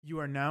You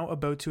are now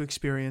about to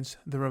experience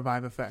the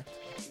Revive Effect.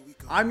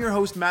 I'm your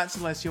host, Matt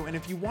Celestio, and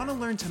if you want to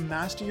learn to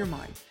master your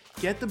mind,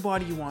 get the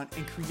body you want,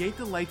 and create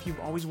the life you've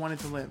always wanted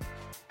to live,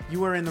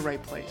 you are in the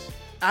right place.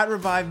 At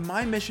Revive,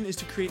 my mission is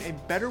to create a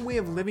better way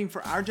of living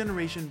for our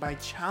generation by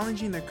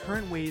challenging the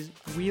current ways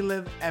we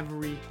live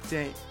every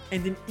day.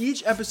 And in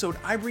each episode,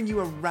 I bring you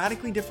a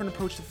radically different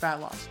approach to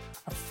fat loss,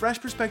 a fresh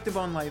perspective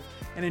on life,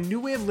 and a new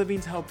way of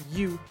living to help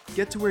you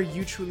get to where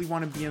you truly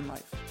want to be in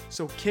life.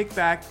 So kick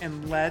back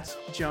and let's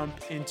jump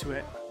into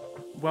it.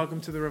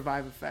 Welcome to the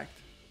Revive Effect.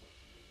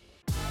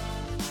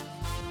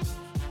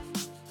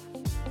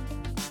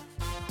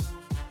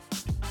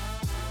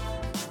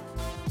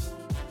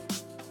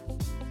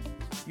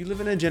 You live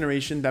in a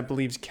generation that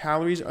believes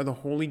calories are the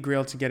holy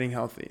grail to getting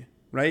healthy,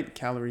 right?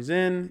 Calories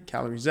in,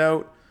 calories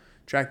out,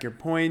 track your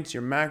points,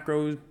 your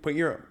macros, put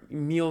your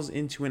meals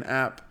into an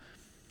app.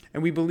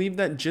 And we believe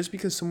that just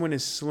because someone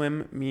is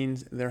slim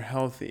means they're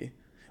healthy.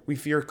 We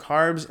fear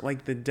carbs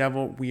like the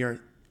devil. We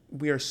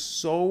are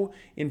so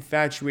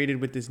infatuated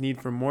with this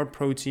need for more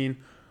protein.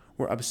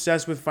 We're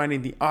obsessed with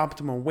finding the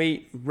optimal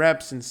weight,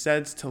 reps, and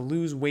sets to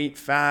lose weight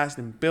fast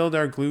and build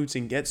our glutes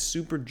and get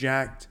super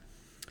jacked.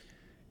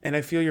 And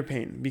I feel your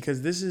pain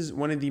because this is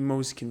one of the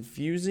most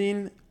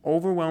confusing,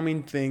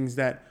 overwhelming things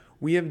that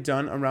we have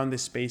done around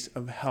this space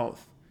of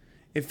health.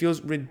 It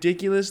feels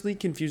ridiculously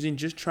confusing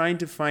just trying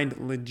to find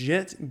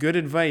legit good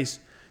advice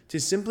to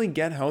simply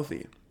get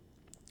healthy.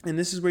 And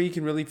this is where you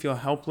can really feel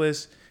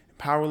helpless,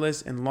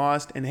 powerless, and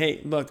lost. And hey,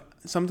 look,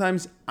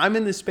 sometimes I'm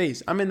in this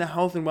space. I'm in the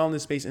health and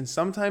wellness space. And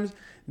sometimes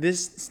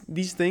these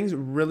things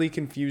really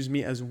confuse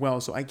me as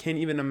well. So I can't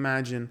even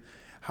imagine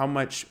how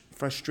much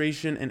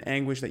frustration and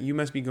anguish that you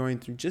must be going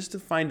through just to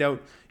find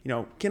out,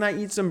 can I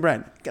eat some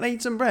bread? Can I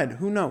eat some bread?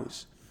 Who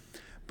knows?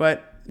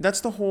 But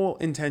that's the whole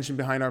intention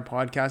behind our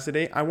podcast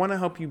today. I want to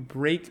help you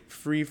break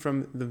free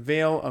from the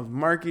veil of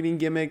marketing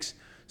gimmicks,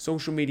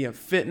 social media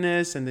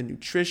fitness, and the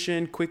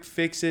nutrition, quick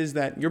fixes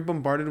that you're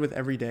bombarded with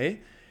every day.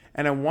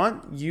 And I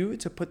want you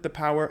to put the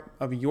power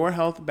of your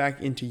health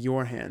back into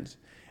your hands.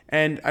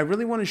 And I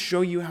really want to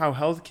show you how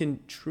health can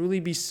truly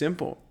be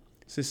simple,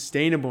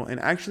 sustainable, and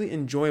actually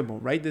enjoyable,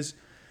 right? This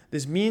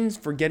means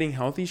for getting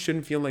healthy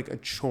shouldn't feel like a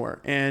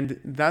chore. And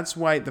that's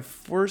why the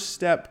first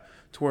step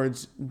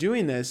towards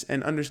doing this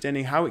and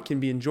understanding how it can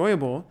be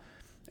enjoyable,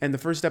 and the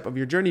first step of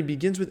your journey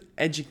begins with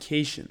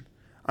education.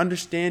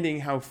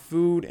 Understanding how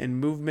food and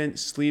movement,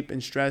 sleep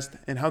and stress,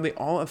 and how they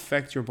all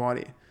affect your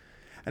body.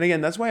 And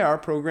again, that's why our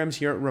programs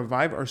here at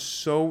Revive are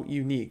so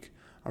unique.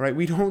 All right,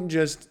 we don't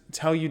just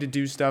tell you to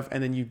do stuff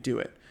and then you do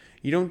it.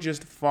 You don't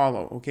just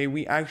follow, okay?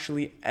 We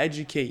actually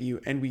educate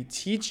you and we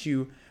teach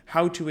you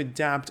how to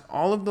adapt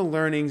all of the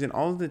learnings and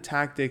all of the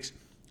tactics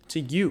to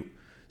you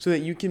so that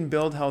you can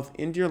build health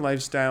into your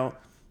lifestyle,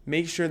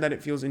 make sure that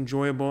it feels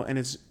enjoyable, and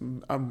it's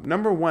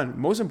number one,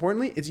 most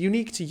importantly, it's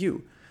unique to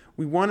you.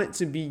 We want it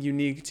to be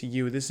unique to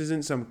you. This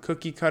isn't some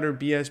cookie cutter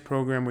BS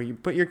program where you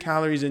put your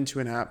calories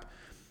into an app,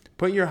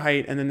 put your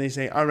height, and then they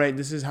say, all right,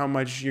 this is how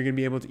much you're going to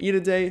be able to eat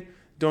a day.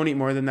 Don't eat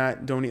more than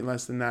that. Don't eat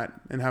less than that,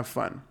 and have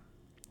fun.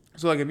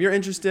 So if you're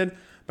interested,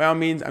 by all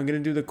means, I'm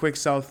going to do the quick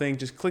sell thing.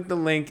 Just click the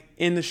link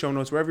in the show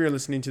notes, wherever you're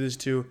listening to this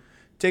to.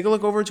 Take a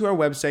look over to our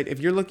website. If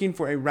you're looking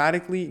for a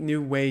radically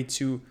new way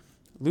to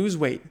lose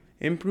weight,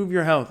 improve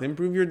your health,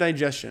 improve your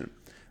digestion.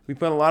 We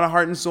put a lot of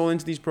heart and soul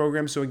into these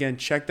programs. So again,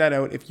 check that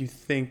out if you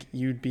think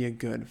you'd be a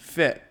good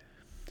fit.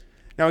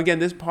 Now, again,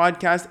 this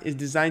podcast is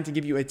designed to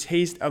give you a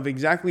taste of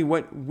exactly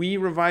what we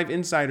Revive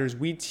Insiders,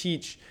 we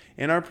teach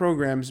in our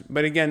programs.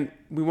 But again,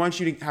 we want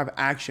you to have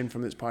action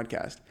from this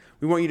podcast.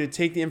 We want you to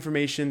take the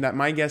information that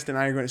my guest and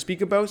I are going to speak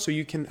about so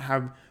you can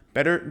have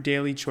better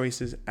daily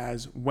choices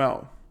as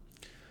well.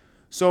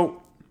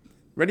 So,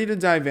 ready to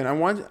dive in. I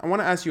want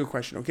to ask you a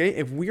question, okay?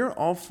 If we are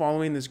all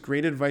following this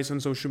great advice on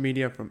social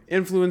media from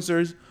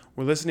influencers,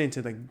 we're listening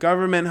to the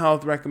government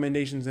health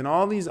recommendations and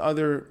all these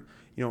other,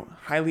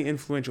 highly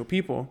influential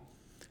people,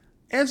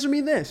 answer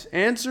me this.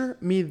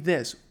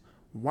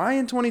 Why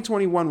in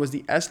 2021 was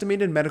the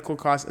estimated medical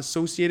cost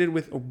associated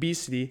with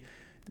obesity,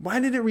 why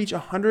did it reach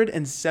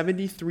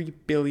 $173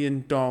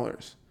 billion?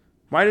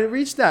 Why did it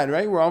reach that,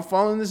 right? We're all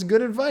following this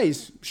good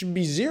advice. Should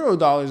be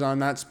 $0 on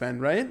that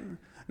spend, right?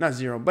 Not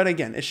zero, but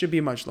again, it should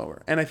be much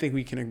lower. And I think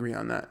we can agree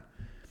on that.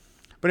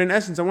 But in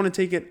essence, I want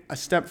to take it a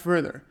step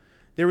further.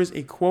 There was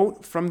a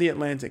quote from The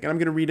Atlantic, and I'm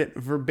going to read it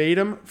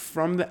verbatim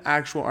from the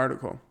actual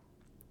article.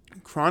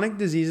 Chronic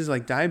diseases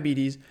like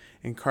diabetes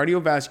and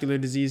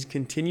cardiovascular disease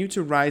continue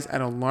to rise at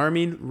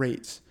alarming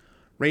rates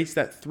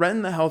that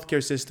threaten the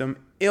healthcare system,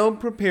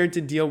 ill-prepared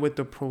to deal with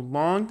the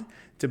prolonged,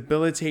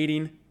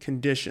 debilitating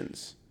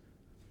conditions.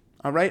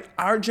 All right?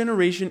 Our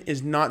generation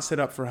is not set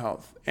up for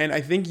health. And I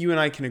think you and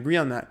I can agree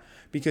on that.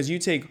 Because you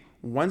take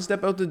one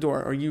step out the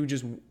door or you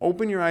just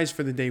open your eyes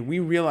for the day, we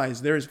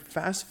realize there's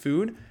fast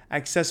food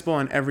accessible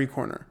on every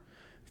corner.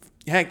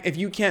 Heck, if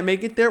you can't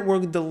make it there,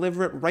 we'll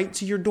deliver it right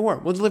to your door.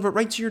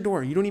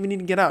 You don't even need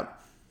to get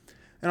up.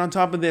 And on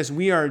top of this,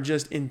 we are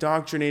just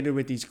indoctrinated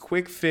with these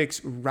quick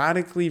fix,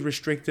 radically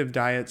restrictive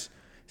diets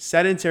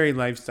sedentary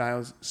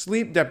lifestyles,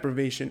 sleep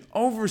deprivation,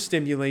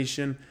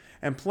 overstimulation,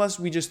 and plus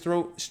we just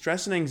throw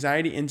stress and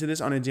anxiety into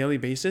this on a daily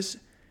basis,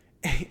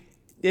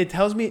 it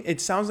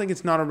sounds like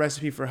it's not a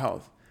recipe for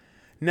health.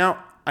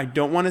 Now, I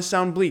don't want to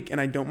sound bleak and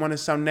I don't want to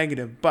sound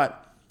negative,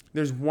 but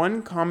there's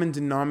one common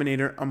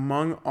denominator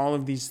among all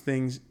of these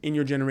things in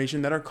your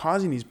generation that are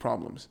causing these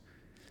problems.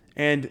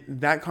 And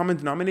that common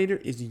denominator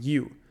is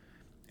you.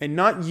 And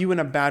not you in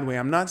a bad way.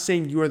 I'm not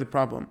saying you are the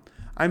problem.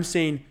 I'm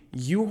saying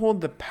you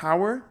hold the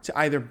power to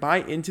either buy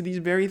into these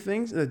very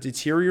things that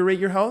deteriorate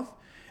your health,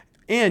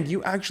 and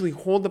you actually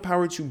hold the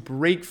power to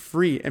break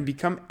free and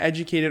become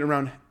educated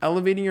around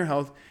elevating your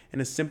health in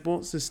a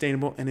simple,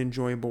 sustainable, and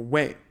enjoyable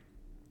way.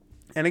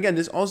 And again,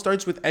 this all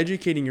starts with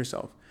educating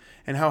yourself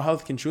and how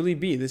health can truly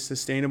be this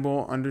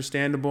sustainable,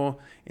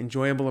 understandable,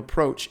 enjoyable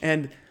approach.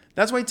 And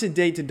that's why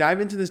today, to dive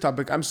into this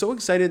topic, I'm so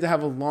excited to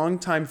have a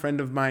longtime friend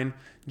of mine,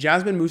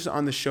 Jasmine Musa,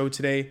 on the show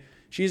today.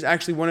 She is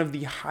actually one of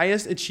the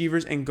highest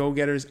achievers and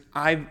go-getters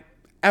I've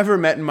ever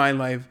met in my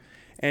life.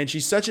 And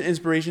she's such an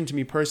inspiration to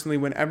me personally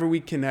whenever we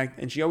connect.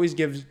 And she always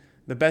gives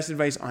the best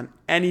advice on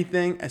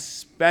anything,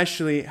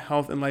 especially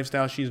health and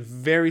lifestyle. She's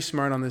very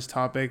smart on this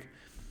topic.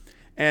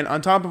 And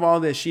on top of all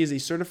this, she is a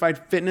certified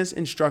fitness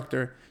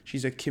instructor.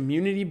 She's a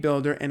community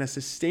builder and a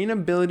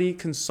sustainability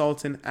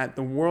consultant at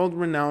the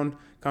world-renowned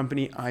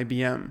company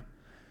IBM.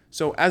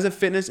 So as a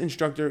fitness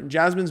instructor,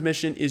 Jasmine's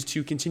mission is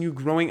to continue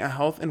growing a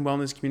health and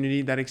wellness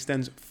community that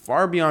extends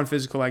far beyond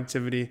physical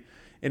activity.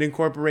 It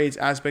incorporates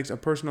aspects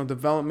of personal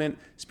development,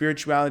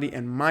 spirituality,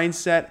 and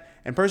mindset.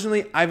 And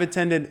personally, I've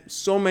attended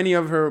so many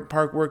of her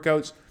park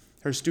workouts,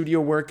 her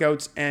studio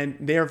workouts, and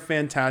they are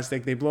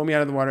fantastic. They blow me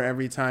out of the water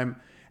every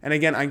time. And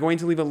again, I'm going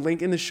to leave a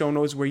link in the show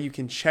notes where you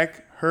can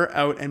check her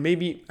out and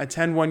maybe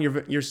attend one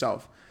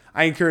yourself.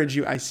 I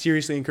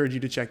seriously encourage you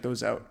to check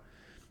those out.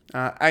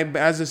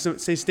 As a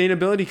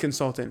sustainability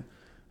consultant,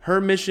 her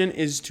mission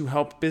is to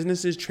help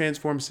businesses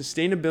transform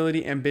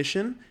sustainability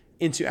ambition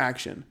into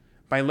action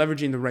by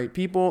leveraging the right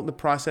people, the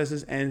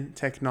processes, and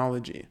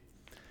technology.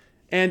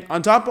 And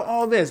on top of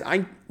all this,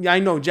 I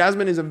know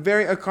Jasmine is a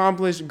very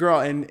accomplished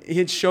girl, and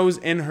it shows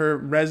in her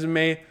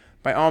resume.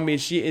 By all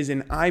means, she is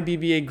an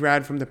IBBA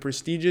grad from the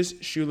prestigious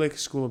Schulich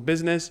School of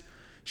Business.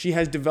 She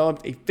has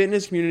developed a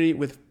fitness community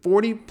with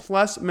 40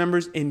 plus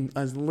members in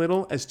as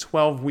little as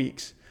 12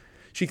 weeks.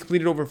 She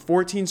completed over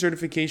 14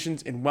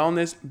 certifications in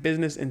wellness,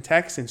 business, and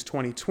tech since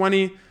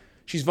 2020.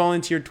 She's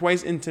volunteered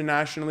twice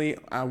internationally,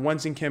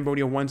 once in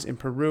Cambodia, once in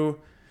Peru.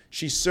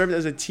 She served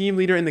as a team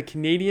leader in the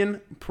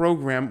Canadian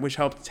program, which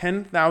helped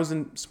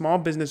 10,000 small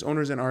business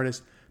owners and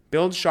artists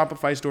build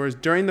Shopify stores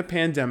during the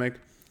pandemic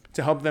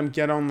to help them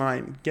get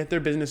online, get their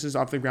businesses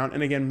off the ground,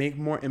 and again, make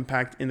more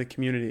impact in the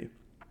community.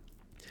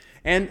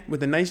 And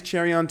with a nice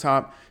cherry on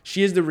top,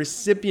 she is the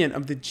recipient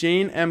of the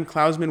Jane M.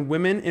 Klausman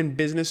Women in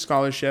Business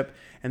Scholarship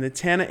and the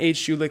Tana H.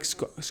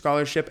 Schulich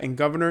Scholarship and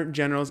Governor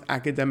General's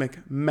Academic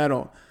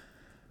Medal.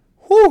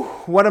 Whew,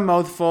 what a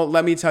mouthful.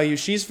 Let me tell you,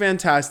 she's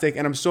fantastic,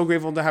 and I'm so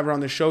grateful to have her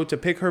on the show to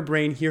pick her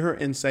brain, hear her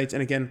insights,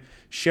 and again,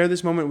 share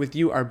this moment with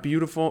you, our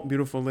beautiful,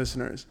 beautiful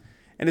listeners.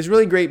 And it's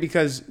really great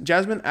because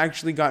Jasmine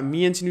actually got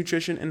me into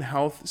nutrition and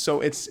health,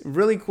 so it's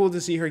really cool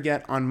to see her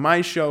get on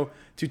my show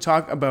to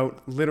talk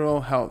about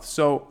literal health.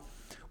 So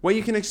what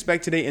you can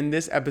expect today in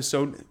this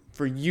episode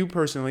for you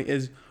personally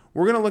is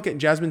we're going to look at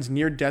Jasmine's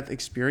near-death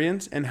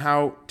experience and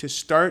how to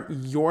start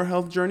your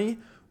health journey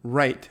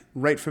right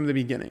from the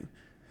beginning.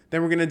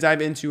 Then we're going to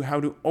dive into how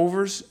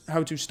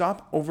to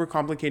stop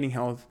overcomplicating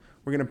health.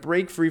 We're going to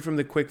break free from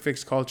the quick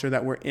fix culture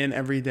that we're in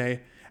every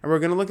day. And we're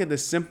going to look at the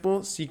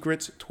simple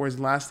secrets towards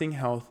lasting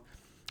health.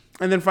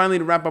 And then finally,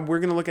 to wrap up, we're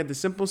going to look at the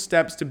simple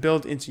steps to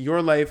build into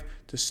your life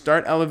to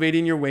start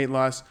elevating your weight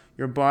loss,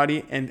 your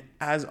body, and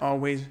as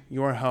always,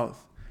 your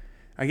health.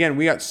 Again,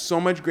 we got so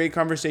much great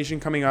conversation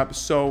coming up,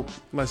 so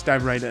let's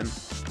dive right in.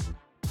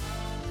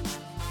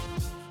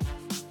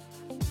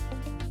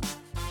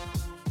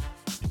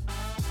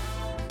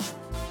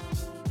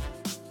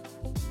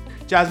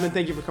 Jasmine,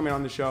 thank you for coming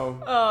on the show.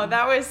 Oh,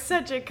 that was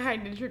such a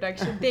kind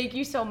introduction. Thank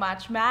you so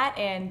much, Matt,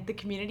 and the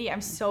community.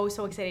 I'm so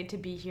excited to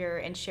be here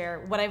and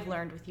share what I've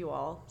learned with you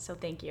all. So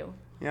thank you.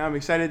 Yeah, I'm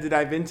excited to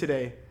dive in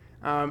today.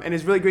 And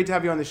it's really great to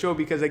have you on the show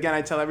because, again,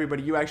 I tell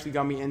everybody, you actually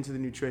got me into the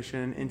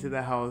nutrition, into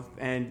the health,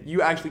 and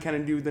you actually kind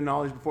of knew the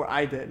knowledge before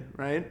I did,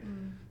 right?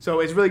 So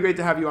it's really great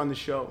to have you on the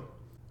show.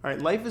 All right,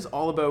 life is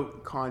all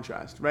about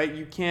contrast, right?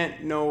 You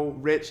can't know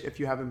rich if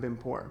you haven't been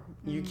poor.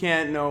 You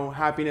can't know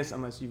happiness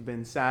unless you've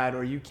been sad,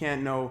 or you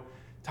can't know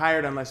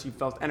tired unless you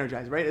felt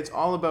energized, right? It's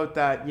all about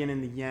that yin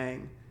and the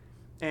yang.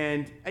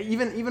 And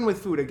even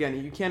with food, again,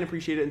 you can't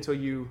appreciate it until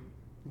you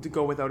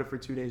go without it for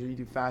 2 days or you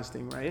do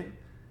fasting, right?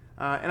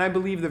 And I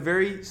believe the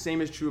very same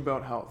is true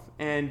about health.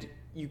 And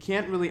you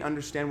can't really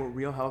understand what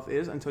real health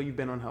is until you've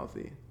been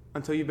unhealthy,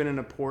 until you've been in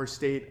a poor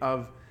state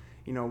of,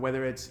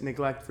 whether it's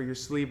neglect for your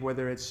sleep,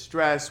 whether it's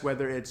stress,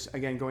 whether it's,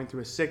 again, going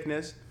through a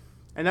sickness.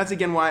 And that's,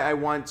 again, why I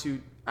want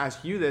to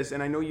ask you this.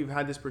 And I know you've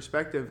had this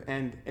perspective,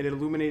 and it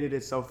illuminated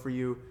itself for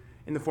you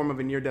in the form of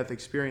a near-death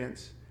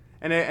experience.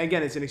 And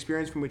again, it's an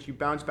experience from which you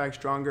bounce back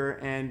stronger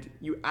and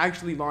you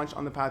actually launch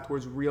on the path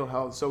towards real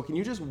health. So can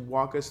you just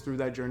walk us through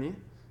that journey?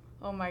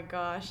 Oh my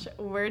gosh,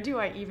 where do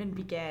I even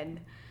begin?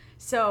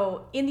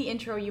 So in the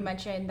intro, you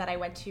mentioned that I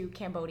went to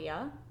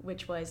Cambodia,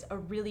 which was a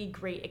really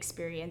great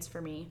experience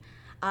for me.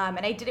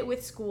 And I did it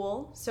with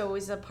school. So it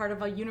was a part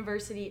of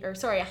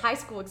a high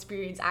school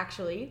experience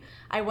actually.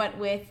 I went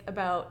with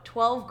about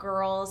 12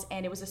 girls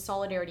and it was a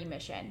solidarity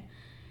mission.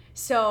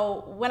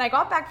 So when I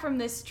got back from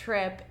this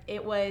trip,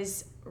 it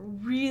was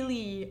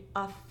really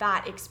a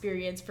fat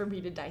experience for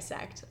me to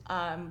dissect.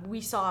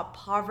 We saw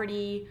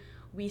poverty,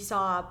 we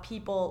saw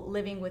people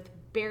living with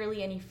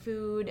barely any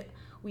food,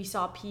 we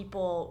saw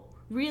people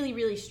really,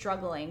 really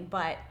struggling,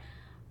 but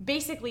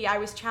basically I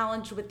was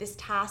challenged with this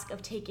task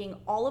of taking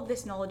all of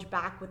this knowledge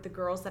back with the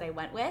girls that I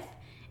went with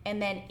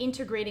and then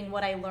integrating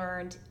what I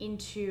learned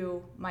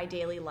into my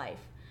daily life.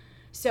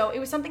 So it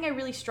was something I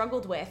really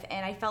struggled with,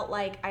 and I felt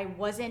like I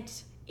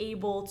wasn't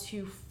able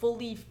to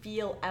fully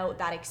feel out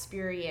that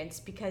experience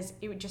because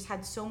it just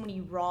had so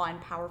many raw and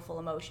powerful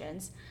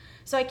emotions.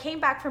 So I came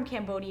back from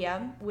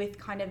Cambodia with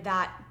kind of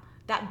that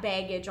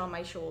baggage on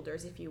my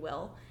shoulders, if you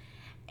will.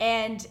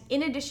 And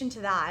in addition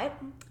to that,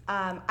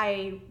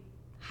 I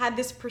had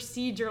this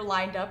procedure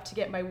lined up to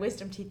get my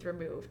wisdom teeth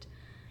removed.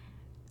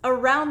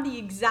 Around the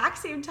exact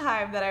same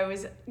time that I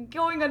was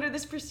going under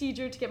this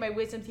procedure to get my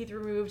wisdom teeth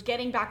removed,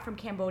 getting back from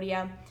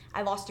Cambodia,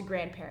 I lost a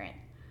grandparent.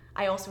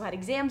 I also had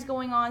exams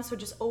going on, so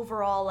just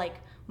overall, like,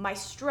 my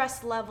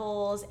stress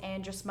levels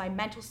and just my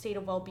mental state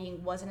of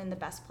well-being wasn't in the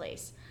best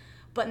place.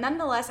 But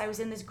nonetheless, I was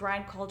in this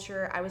grind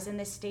culture. I was in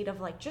this state of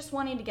like just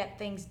wanting to get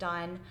things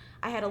done.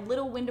 I had a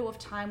little window of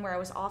time where I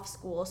was off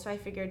school, so I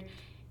figured,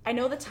 I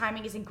know the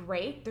timing isn't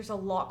great. There's a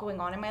lot going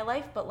on in my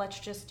life, but let's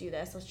just do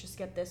this. Let's just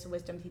get this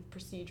wisdom teeth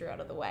procedure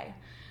out of the way.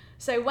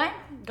 So I went,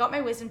 got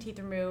my wisdom teeth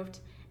removed,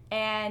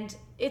 and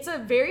it's a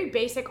very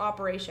basic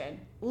operation.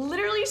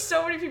 Literally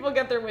so many people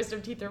get their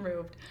wisdom teeth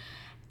removed.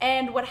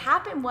 And what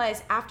happened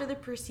was after the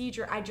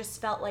procedure, I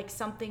just felt like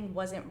something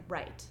wasn't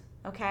right.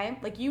 Okay?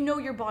 Like, you know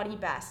your body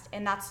best.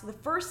 And that's the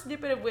first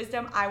snippet of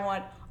wisdom I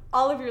want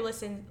all of your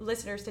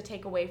listeners to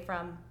take away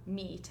from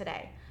me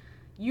today.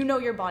 You know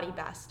your body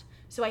best.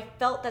 So I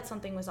felt that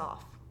something was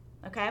off.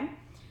 Okay?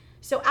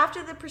 So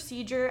after the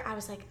procedure, I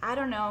was like, I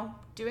don't know,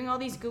 doing all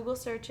these Google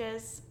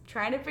searches,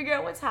 trying to figure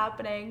out what's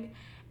happening.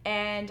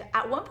 And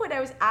at one point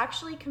I was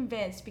actually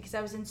convinced, because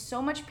I was in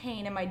so much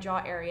pain in my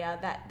jaw area,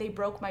 that they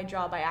broke my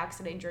jaw by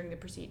accident during the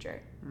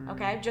procedure.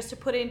 Okay? Just to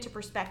put it into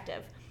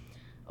perspective.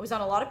 I was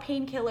on a lot of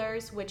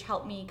painkillers, which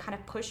helped me kind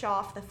of push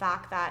off the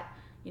fact that,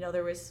 you know,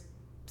 there was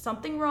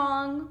something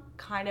wrong,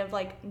 kind of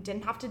like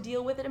didn't have to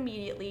deal with it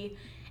immediately.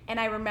 And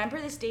I remember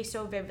this day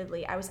so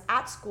vividly. I was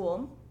at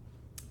school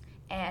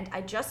and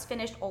I just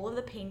finished all of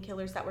the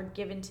painkillers that were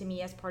given to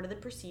me as part of the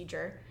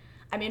procedure.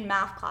 I'm in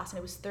math class and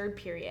it was third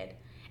period.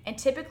 And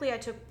typically I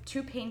took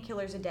 2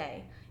 painkillers a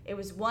day. It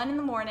was 1 in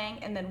the morning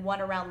and then 1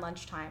 around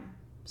lunchtime.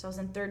 So I was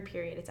in third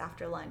period, it's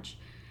after lunch.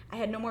 I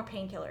had no more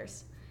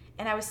painkillers.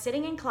 And I was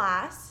sitting in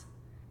class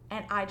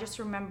and I just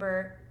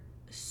remember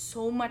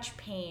so much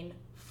pain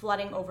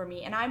flooding over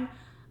me. And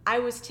I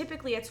was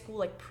typically at school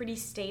like pretty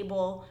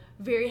stable,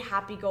 very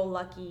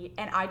happy-go-lucky,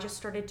 and I just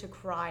started to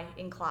cry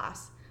in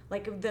class.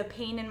 Like, the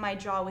pain in my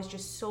jaw was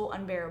just so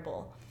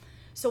unbearable.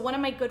 So one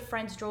of my good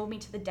friends drove me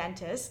to the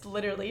dentist,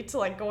 literally, to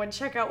like go and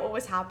check out what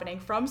was happening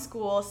from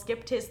school,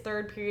 skipped his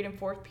third period and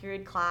fourth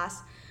period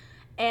class.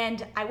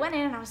 And I went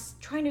in and I was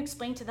trying to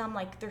explain to them,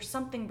 like, there's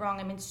something wrong,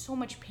 I'm in so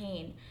much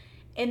pain.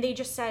 And they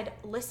just said,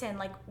 listen,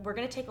 like, we're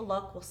gonna take a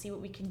look, we'll see what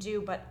we can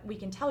do, but we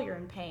can tell you're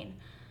in pain.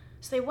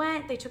 So they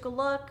went, they took a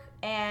look,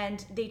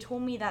 and they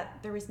told me that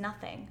there was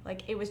nothing.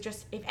 Like, it was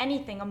just, if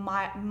anything, a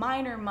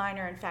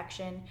minor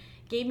infection,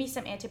 gave me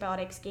some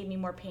antibiotics, gave me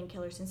more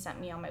painkillers, and sent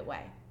me on my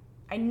way.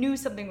 I knew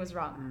something was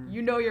wrong.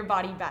 You know your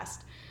body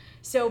best.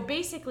 So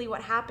basically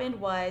what happened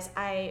was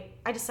I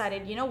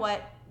decided, you know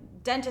what,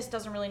 dentist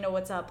doesn't really know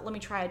what's up, let me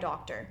try a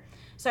doctor.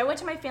 So I went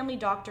to my family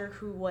doctor,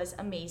 who was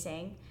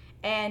amazing.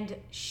 And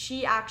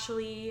she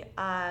actually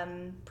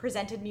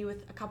presented me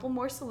with a couple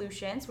more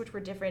solutions, which were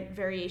different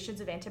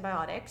variations of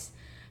antibiotics.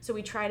 So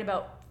we tried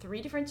about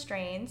 3 different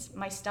strains.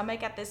 My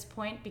stomach at this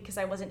point, because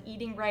I wasn't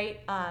eating right,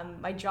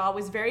 my jaw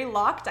was very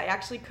locked. I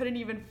actually couldn't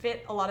even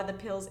fit a lot of the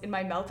pills in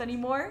my mouth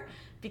anymore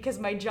because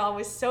my jaw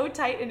was so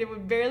tight and it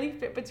would barely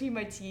fit between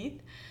my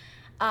teeth.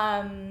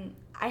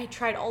 I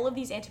tried all of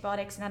these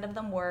antibiotics, none of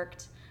them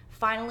worked.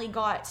 Finally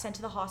got sent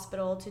to the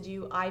hospital to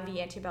do IV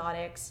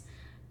antibiotics.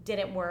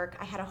 Didn't work.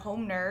 I had a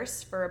home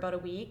nurse for about a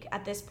week.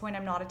 At this point,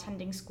 I'm not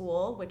attending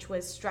school, which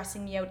was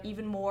stressing me out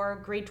even more.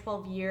 Grade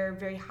 12 year,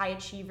 very high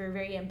achiever,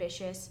 very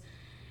ambitious.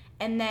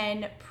 And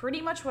then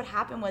pretty much what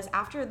happened was,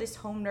 after this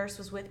home nurse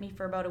was with me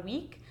for about a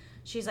week,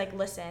 she's like,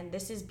 listen,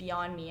 this is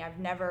beyond me. I've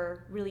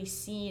never really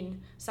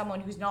seen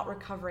someone who's not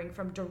recovering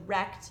from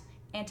direct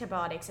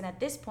antibiotics. And at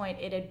this point,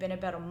 it had been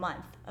about a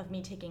month of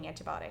me taking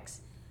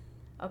antibiotics.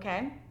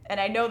 Okay? And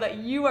I know that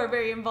you are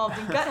very involved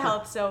in gut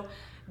health, so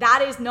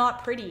That is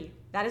not pretty.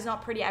 That is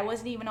not pretty. I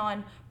wasn't even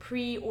on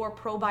pre or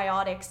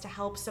probiotics to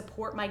help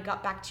support my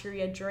gut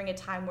bacteria during a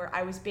time where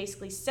I was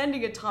basically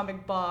sending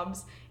atomic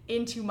bombs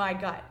into my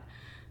gut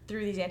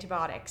through these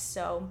antibiotics.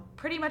 So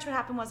pretty much what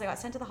happened was I got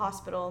sent to the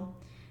hospital.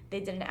 They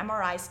did an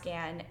MRI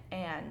scan,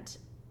 and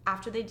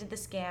after they did the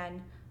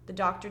scan, the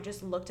doctor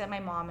just looked at my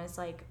mom and was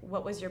like,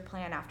 what was your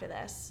plan after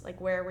this?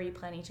 Like, where were you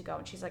planning to go?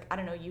 And she's like, I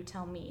don't know, you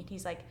tell me. And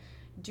he's like,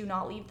 do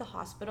not leave the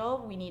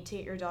hospital. We need to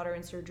get your daughter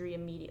in surgery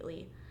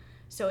immediately.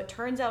 So it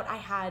turns out I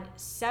had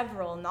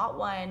several, not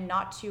one,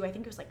 not two, I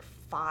think it was like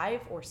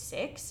 5 or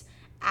 6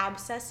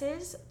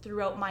 abscesses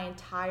throughout my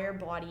entire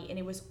body, and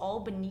it was all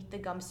beneath the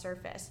gum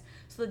surface.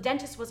 So the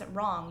dentist wasn't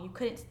wrong. You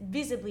couldn't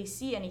visibly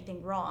see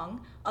anything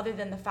wrong other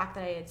than the fact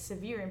that I had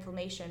severe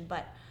inflammation,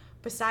 but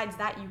besides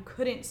that, you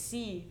couldn't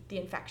see the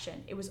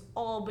infection. It was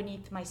all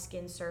beneath my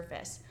skin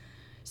surface.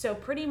 So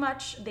pretty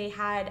much they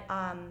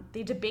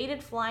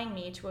debated flying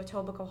me to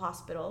Etobicoke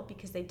Hospital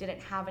because they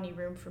didn't have any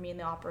room for me in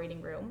the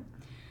operating room.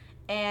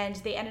 And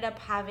they ended up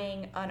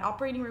having an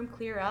operating room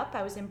clear up.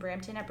 I was in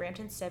Brampton at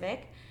Brampton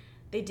Civic.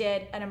 They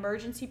did an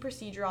emergency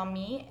procedure on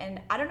me,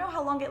 and I don't know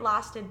how long it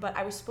lasted, but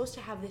I was supposed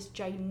to have this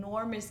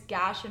ginormous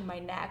gash in my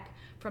neck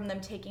from them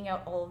taking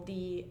out all of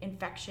the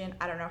infection.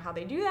 I don't know how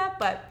they do that,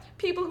 but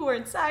people who are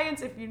in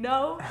science, if you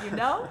know, you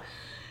know.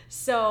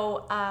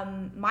 So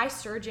my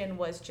surgeon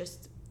was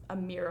just a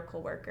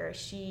miracle worker.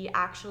 She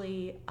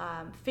actually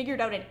figured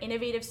out an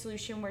innovative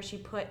solution where she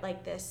put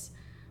like this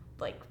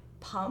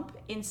pump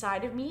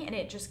inside of me, and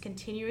it just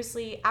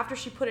continuously, after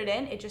she put it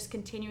in, it just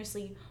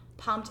continuously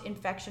pumped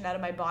infection out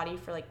of my body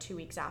for like 2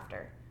 weeks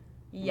after.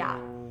 Yeah.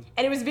 Whoa.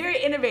 And it was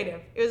very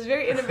innovative. It was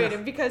very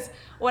innovative because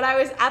when I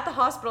was at the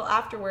hospital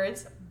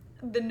afterwards,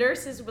 the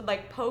nurses would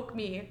like poke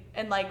me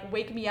and like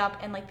wake me up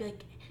and like be like,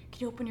 can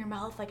you open your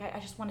mouth? Like, I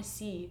just want to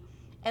see.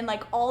 And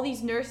like all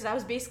these nurses, I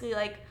was basically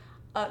like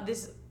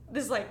this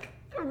like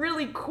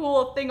really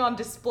cool thing on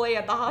display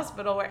at the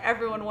hospital where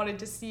everyone wanted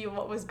to see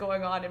what was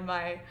going on in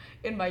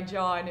my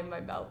jaw and in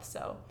my mouth.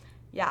 So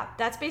yeah,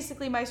 that's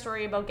basically my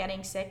story about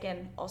getting sick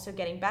and also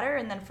getting better.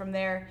 And then from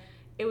there,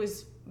 it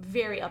was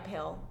very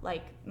uphill,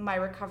 like my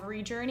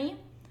recovery journey.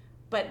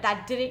 But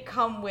that didn't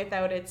come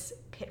without its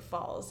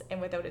pitfalls and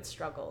without its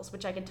struggles,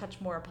 which I can touch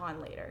more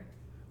upon later.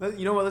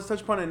 You know what? Let's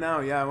touch upon it now.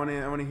 Yeah, I want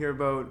to hear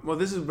about. Well,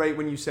 this is right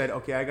when you said,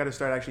 okay, I got to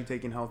start actually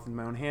taking health in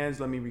my own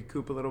hands. Let me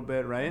recoup a little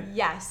bit, right?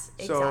 Yes,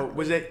 exactly. So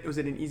was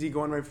it an easy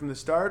going right from the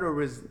start, or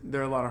was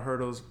there a lot of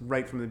hurdles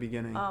right from the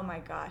beginning? Oh my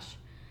gosh.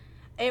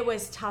 It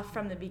was tough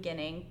from the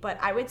beginning, but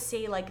I would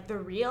say like the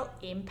real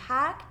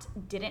impact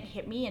didn't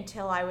hit me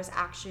until I was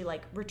actually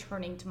like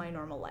returning to my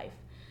normal life.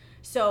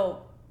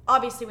 So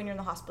obviously when you're in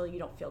the hospital, you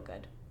don't feel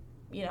good,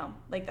 you know,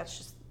 like that's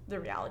just the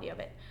reality of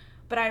it.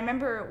 But I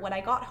remember when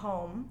I got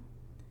home,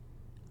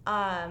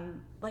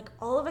 like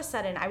all of a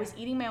sudden I was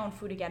eating my own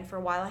food again. For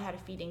a while I had a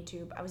feeding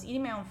tube. I was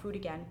eating my own food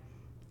again,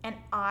 and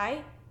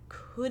I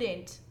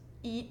couldn't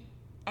eat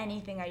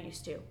anything I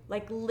used to.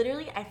 Like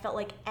literally I felt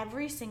like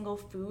every single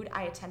food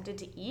I attempted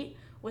to eat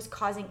was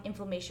causing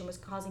inflammation, was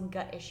causing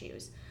gut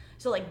issues.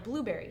 So like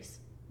blueberries,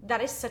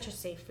 that is such a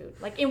safe food.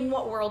 Like in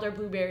what world are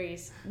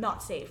blueberries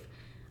not safe?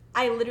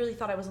 I literally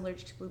thought I was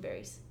allergic to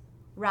blueberries.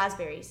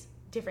 Raspberries,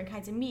 different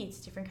kinds of meats,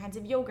 different kinds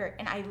of yogurt,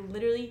 and I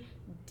literally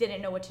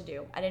didn't know what to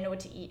do. I didn't know what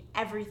to eat.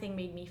 Everything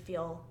made me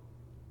feel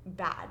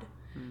bad.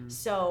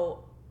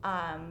 So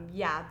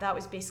yeah, that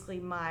was basically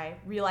my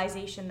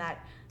realization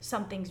that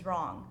something's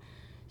wrong.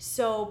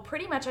 So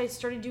pretty much I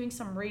started doing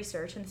some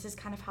research, and this is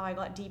kind of how I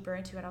got deeper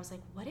into it. I was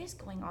like, what is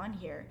going on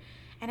here?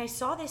 And I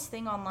saw this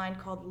thing online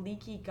called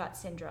leaky gut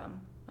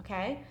syndrome,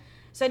 okay?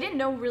 So I didn't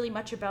know really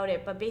much about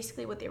it, but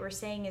basically what they were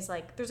saying is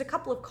like, there's a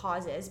couple of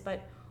causes,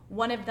 but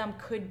one of them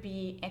could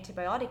be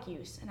antibiotic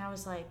use. And I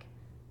was like,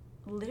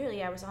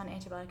 literally I was on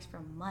antibiotics for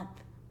a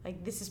month.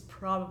 Like this is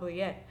probably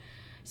it.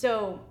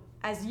 So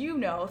as you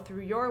know,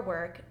 through your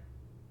work,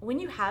 when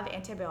you have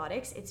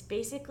antibiotics, it's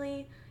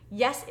basically,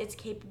 yes, it's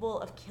capable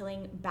of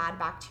killing bad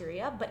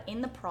bacteria, but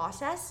in the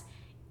process,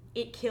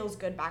 it kills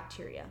good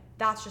bacteria.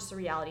 That's just the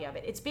reality of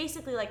it. It's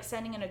basically like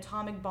sending an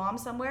atomic bomb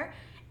somewhere,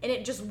 and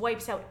it just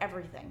wipes out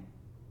everything.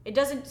 It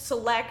doesn't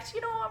select,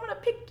 you know, I'm gonna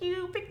pick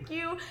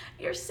you,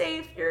 you're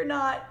safe, you're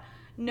not.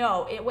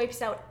 No, it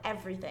wipes out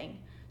everything.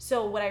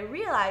 So what I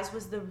realized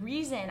was the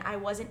reason I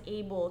wasn't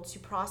able to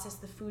process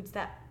the foods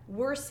that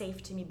were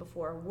safe to me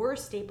before, were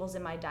staples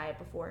in my diet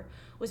before,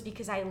 was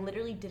because I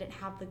literally didn't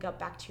have the gut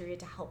bacteria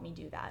to help me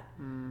do that.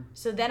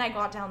 So then I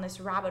got down this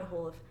rabbit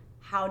hole of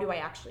how do I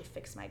actually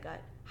fix my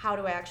gut? How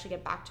do I actually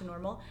get back to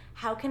normal?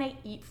 How can I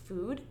eat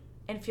food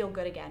and feel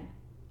good again?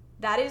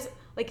 That is,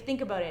 like,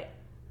 think about it.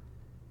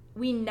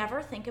 We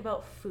never think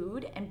about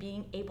food and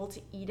being able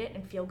to eat it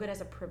and feel good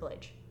as a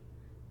privilege.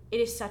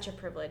 It is such a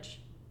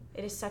privilege.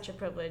 It is such a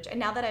privilege. And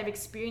now that I've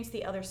experienced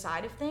the other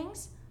side of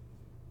things,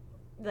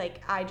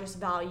 like, I just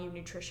value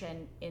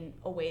nutrition in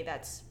a way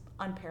that's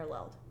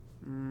unparalleled.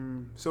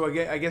 So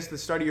I guess the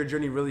start of your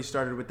journey really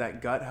started with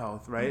that gut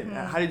health, right?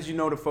 How did you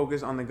know to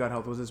focus on the gut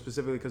health? Was it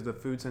specifically because of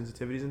the food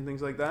sensitivities and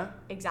things like that?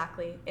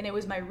 Exactly. And it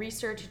was my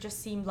research. It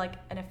just seemed like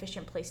an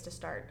efficient place to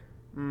start.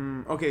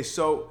 Okay,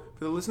 so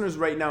for the listeners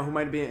right now who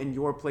might be in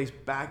your place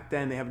back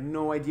then, they have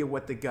no idea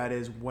what the gut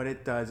is, what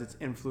it does, its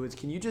influence.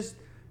 Can you just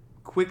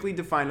quickly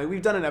define, like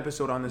we've done an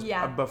episode on this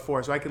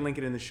before, so I can link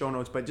it in the show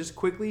notes, but just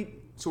quickly,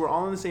 so we're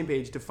all on the same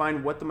page,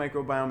 define what the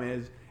microbiome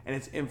is and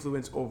its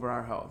influence over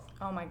our health.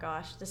 Oh my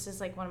gosh, this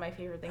is like one of my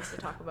favorite things to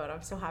talk about.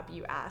 I'm so happy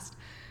you asked.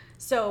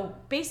 So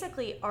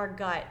basically our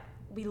gut,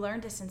 we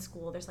learned this in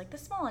school. There's like the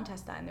small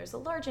intestine, there's the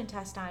large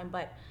intestine,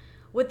 but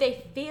what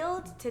they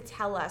failed to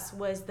tell us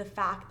was the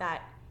fact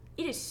that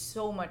it is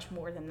so much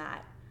more than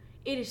that.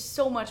 It is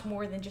so much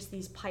more than just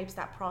these pipes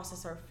that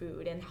process our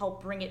food and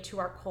help bring it to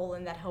our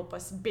colon that help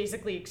us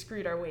basically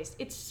excrete our waste.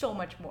 It's so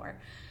much more.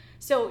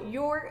 So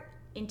your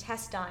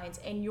intestines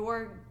and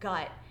your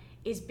gut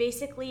is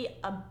basically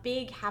a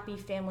big happy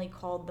family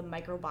called the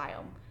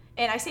microbiome.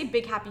 And I say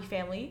big happy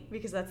family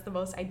because that's the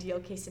most ideal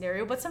case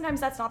scenario, but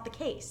sometimes that's not the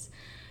case.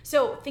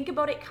 So think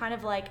about it kind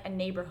of like a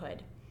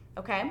neighborhood,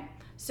 okay?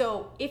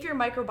 So if your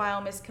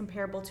microbiome is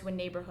comparable to a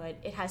neighborhood,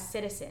 it has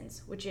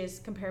citizens, which is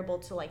comparable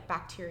to like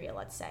bacteria,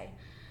 let's say.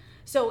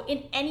 So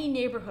in any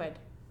neighborhood,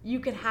 you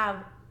can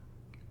have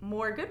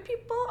more good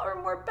people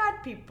or more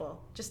bad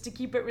people, just to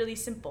keep it really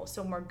simple.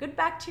 So more good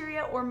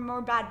bacteria or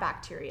more bad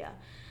bacteria.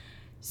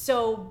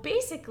 So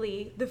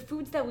basically, the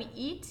foods that we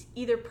eat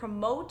either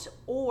promote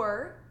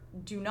or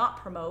do not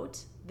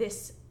promote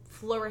this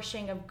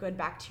flourishing of good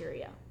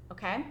bacteria,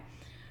 okay?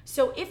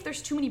 So if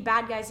there's too many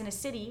bad guys in a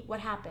city, what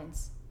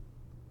happens?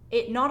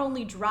 It not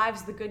only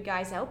drives the good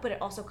guys out, but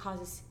it also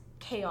causes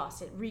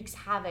chaos. It wreaks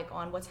havoc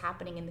on what's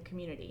happening in the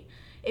community.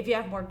 If you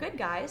have more good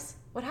guys,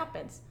 what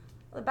happens?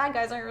 Well, the bad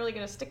guys aren't really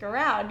going to stick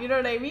around, you know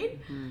what I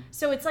mean?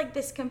 So it's like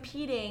this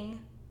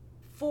competing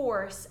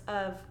force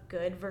of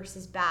good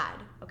versus bad,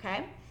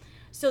 okay?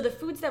 So the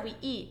foods that we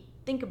eat,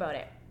 think about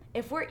it.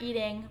 If we're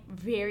eating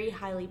very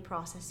highly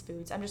processed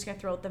foods, I'm just going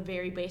to throw out the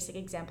very basic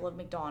example of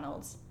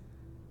McDonald's.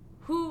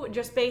 Who,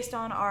 just based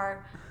on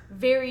our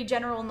very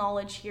general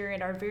knowledge here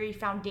and our very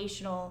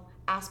foundational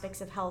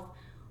aspects of health,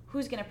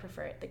 who's going to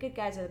prefer it? The good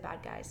guys or the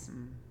bad guys?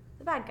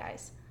 The bad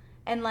guys.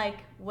 And like,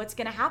 what's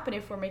going to happen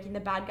if we're making the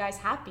bad guys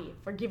happy?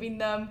 If we're giving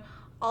them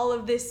all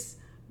of this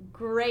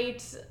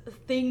great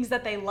things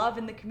that they love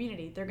in the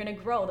community, they're going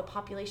to grow, the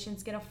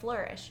population's going to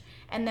flourish,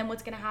 and then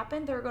what's going to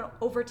happen? They're going to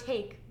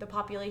overtake the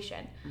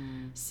population.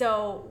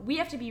 So we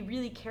have to be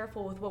really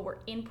careful with what we're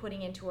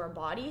inputting into our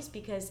bodies,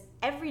 because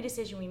every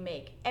decision we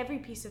make, every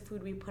piece of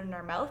food we put in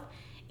our mouth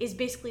is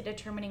basically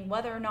determining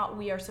whether or not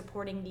we are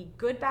supporting the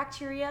good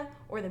bacteria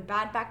or the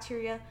bad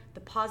bacteria, the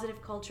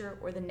positive culture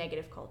or the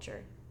negative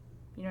culture.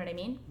 You know what I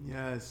mean?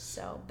 Yes.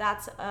 So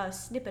that's a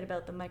snippet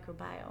about the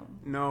microbiome.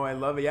 No, I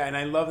love it. Yeah, and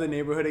I love the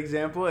neighborhood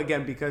example,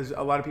 again, because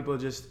a lot of people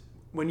just,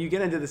 when you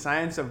get into the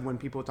science of when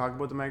people talk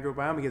about the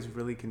microbiome, it gets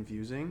really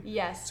confusing.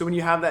 Yes. So when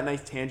you have that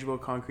nice, tangible,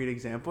 concrete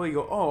example, you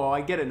go, oh, I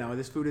get it now.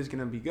 This food is going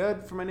to be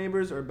good for my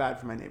neighbors or bad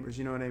for my neighbors.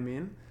 You know what I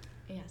mean?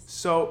 Yes.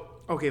 So,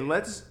 okay,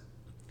 let's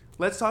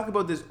talk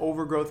about this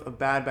overgrowth of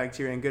bad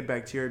bacteria and good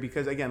bacteria,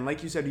 because again,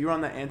 like you said, you're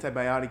on that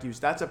antibiotic use.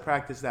 That's a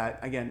practice that,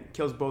 again,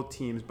 kills both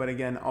teams, but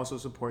again, also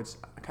supports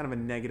kind of a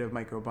negative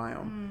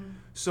microbiome.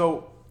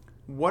 So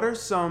what are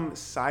some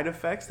side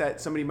effects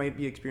that somebody might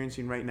be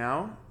experiencing right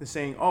now? They're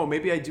saying, oh,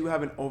 maybe I do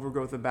have an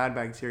overgrowth of bad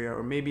bacteria,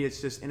 or maybe it's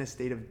just in a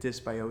state of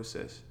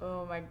dysbiosis.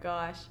 Oh my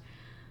gosh.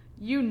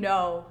 You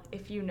know,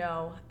 if you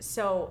know.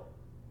 So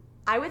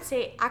I would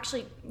say,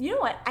 actually, you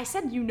know what? I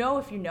said you know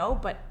if you know,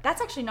 but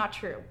that's actually not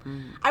true.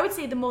 I would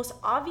say the most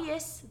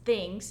obvious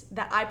things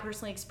that I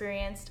personally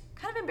experienced,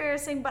 kind of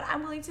embarrassing, but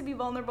I'm willing to be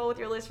vulnerable with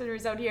your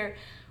listeners out here.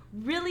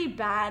 Really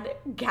bad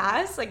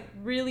gas, like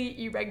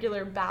really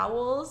irregular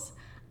bowels,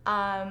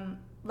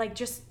 like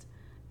just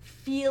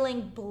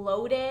feeling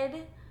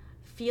bloated,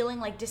 feeling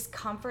like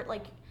discomfort.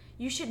 Like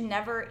you should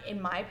never,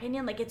 in my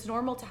opinion, like it's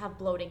normal to have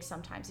bloating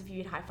sometimes if you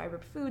eat high fiber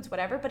foods,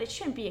 whatever, but it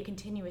shouldn't be a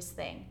continuous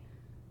thing.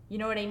 You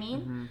know what I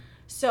mean?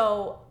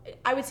 So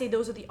I would say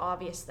those are the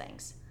obvious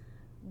things.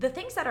 The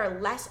things that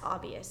are less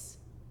obvious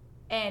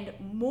and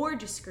more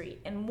discreet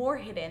and more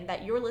hidden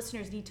that your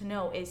listeners need to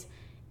know is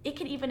it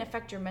can even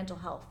affect your mental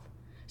health.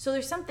 So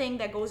there's something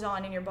that goes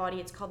on in your body.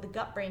 It's called the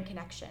gut-brain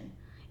connection.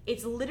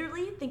 It's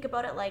literally, think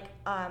about it like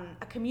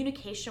a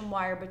communication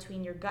wire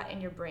between your gut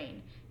and your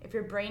brain. If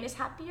your brain is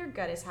happy, your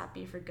gut is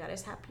happy. If your gut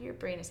is happy, your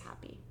brain is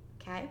happy,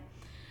 okay?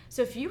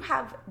 So if you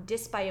have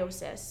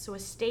dysbiosis, so a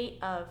state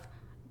of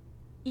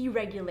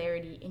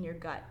irregularity in your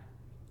gut,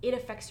 it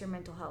affects your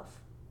mental health.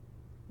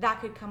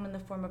 That could come in the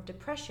form of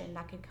depression,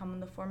 that could come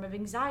in the form of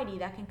anxiety,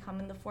 that can come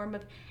in the form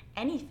of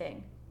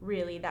anything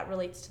really that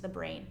relates to the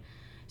brain.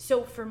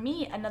 So for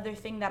me, another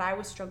thing that I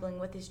was struggling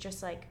with is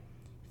just like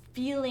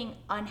feeling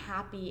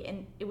unhappy,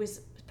 and it was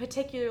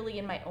particularly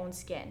in my own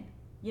skin.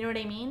 You know what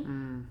I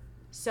mean?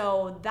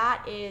 So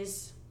that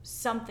is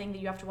something that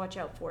you have to watch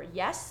out for.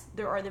 Yes,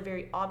 there are the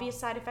very obvious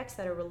side effects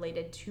that are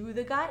related to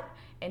the gut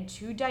and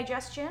to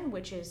digestion,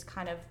 which is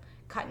kind of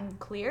cut and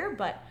clear,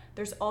 but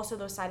there's also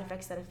those side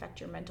effects that affect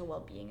your mental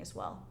well-being as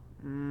well.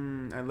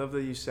 I love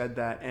that you said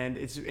that. And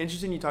it's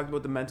interesting you talked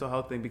about the mental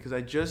health thing, because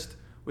I just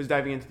was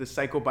diving into the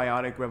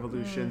psychobiotic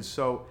revolution.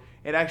 So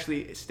it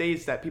actually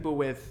states that people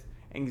with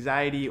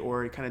anxiety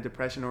or kind of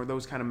depression or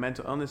those kind of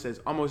mental illnesses,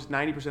 almost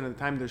 90% of the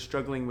time they're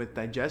struggling with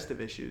digestive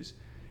issues.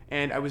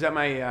 And I was at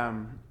my,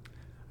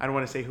 I don't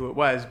want to say who it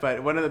was,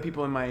 but one of the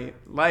people in my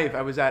life,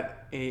 I was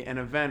at an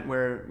event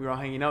where we were all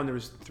hanging out, and there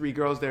was 3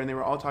 girls there, and they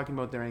were all talking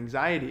about their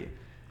anxiety.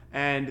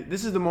 And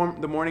this is the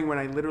morning when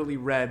I literally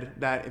read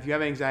that if you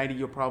have anxiety,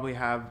 you'll probably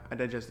have a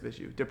digestive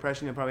issue.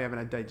 Depression, you'll probably have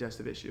a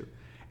digestive issue.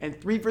 And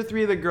 3 for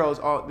 3 of the girls,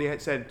 they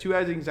had said 2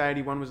 had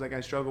anxiety, 1 was like,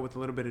 I struggle with a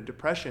little bit of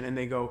depression. And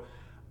they go,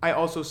 I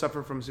also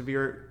suffer from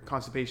severe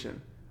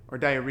constipation or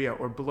diarrhea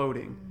or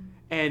bloating.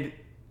 And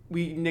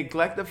we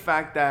neglect the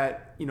fact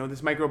that,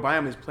 this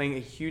microbiome is playing a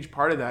huge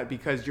part of that,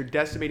 because you're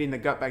decimating the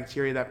gut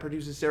bacteria that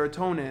produces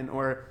serotonin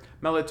or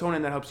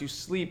melatonin that helps you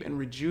sleep and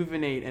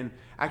rejuvenate and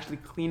actually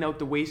clean out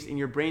the waste in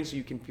your brain so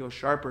you can feel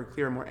sharper,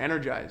 clearer, more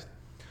energized.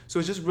 So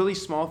it's just really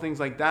small things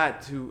like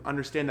that to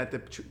understand that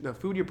the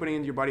food you're putting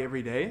into your body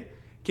every day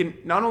can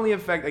not only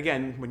affect,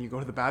 again, when you go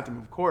to the bathroom,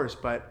 of course,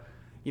 but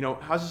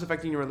how's this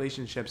affecting your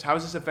relationships? How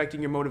is this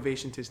affecting your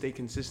motivation to stay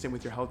consistent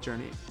with your health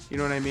journey? You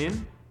know what I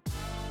mean?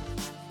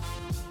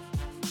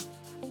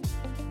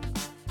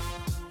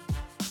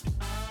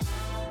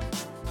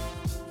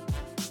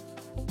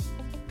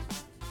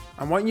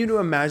 I want you to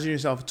imagine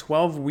yourself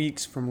 12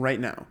 weeks from right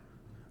now.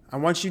 I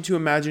want you to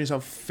imagine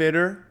yourself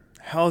fitter,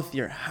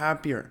 healthier,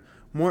 happier,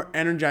 more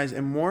energized,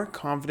 and more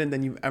confident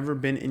than you've ever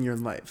been in your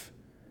life.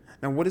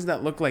 Now, what does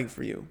that look like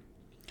for you?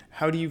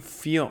 How do you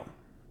feel?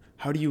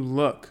 How do you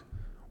look?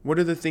 What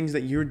are the things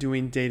that you're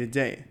doing day to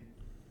day?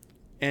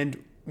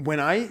 And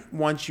when I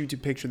want you to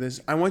picture this,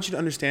 I want you to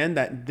understand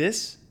that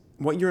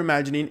what you're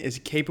imagining, is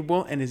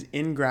capable and is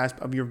in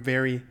grasp of your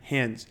very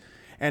hands.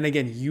 And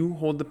again, you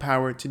hold the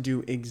power to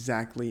do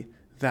exactly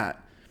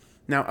that.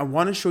 Now, I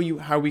want to show you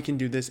how we can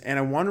do this, and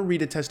I want to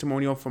read a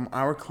testimonial from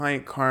our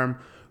client, Carm,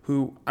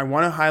 who I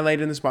want to highlight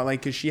in the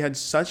spotlight because she had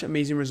such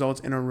amazing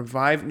results in our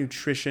Revive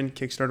Nutrition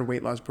Kickstarter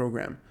weight loss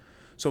program.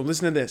 So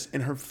listen to this.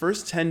 In her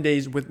first 10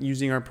 days with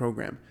using our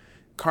program,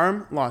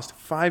 Carm lost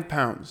 5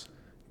 pounds,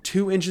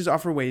 2 inches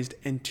off her waist,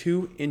 and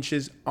 2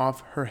 inches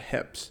off her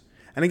hips.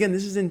 And again,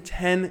 this is in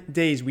 10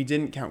 days. We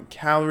didn't count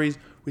calories.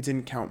 We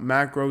didn't count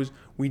macros.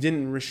 We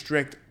didn't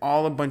restrict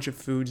a bunch of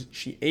foods.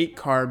 She ate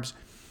carbs.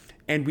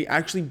 And we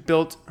actually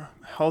built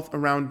health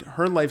around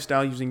her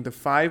lifestyle using the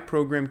 5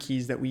 program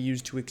keys that we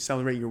use to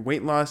accelerate your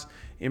weight loss,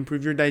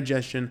 improve your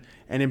digestion,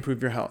 and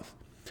improve your health.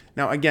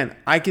 Now, again,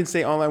 I can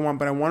say all I want,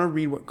 but I want to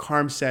read what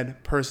Carm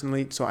said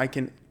personally so I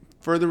can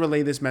further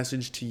relay this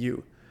message to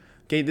you.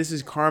 Okay, this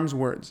is Carm's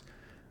words.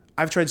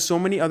 I've tried so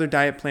many other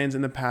diet plans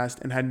in the past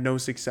and had no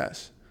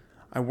success.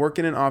 I work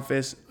in an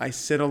office, I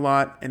sit a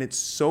lot, and it's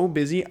so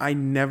busy I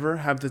never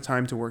have the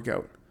time to work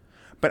out.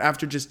 But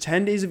after just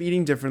 10 days of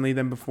eating differently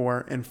than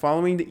before and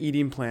following the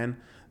eating plan,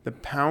 the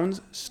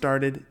pounds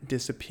started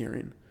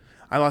disappearing.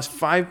 I lost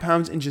 5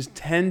 pounds in just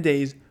 10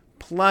 days,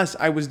 plus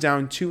I was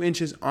down 2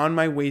 inches on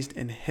my waist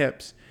and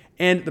hips.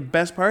 And the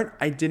best part,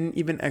 I didn't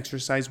even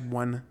exercise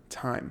 1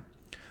 time.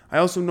 I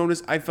also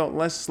noticed I felt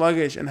less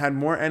sluggish and had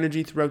more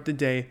energy throughout the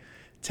day.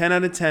 10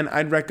 out of 10,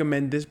 I'd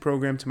recommend this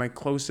program to my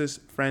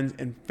closest friends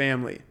and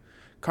family.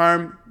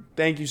 Carm,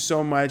 thank you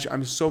so much.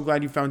 I'm so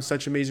glad you found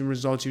such amazing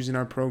results using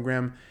our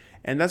program.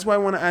 And that's why I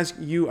want to ask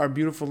you, our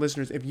beautiful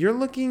listeners, if you're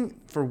looking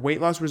for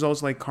weight loss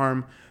results like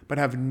Carm, but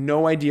have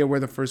no idea where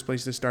the first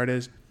place to start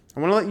is, I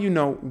want to let you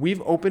know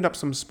we've opened up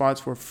some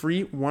spots for a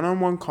free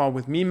one-on-one call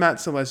with me, Matt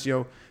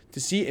Celesio, to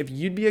see if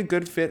you'd be a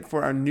good fit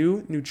for our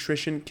new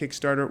Nutrition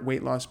Kickstarter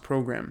weight loss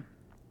program.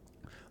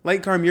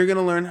 Like Carm, you're going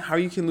to learn how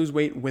you can lose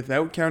weight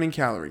without counting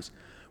calories,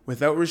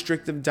 without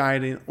restrictive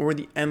dieting, or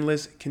the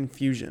endless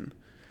confusion.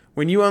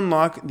 When you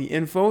unlock the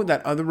info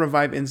that other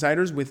Revive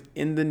insiders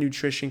within the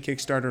Nutrition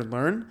Kickstarter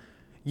learn,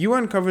 you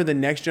uncover the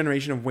next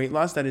generation of weight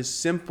loss that is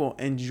simple,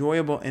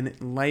 enjoyable, and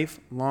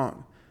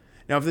lifelong.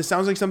 Now, if this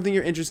sounds like something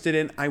you're interested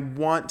in, I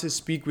want to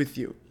speak with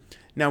you.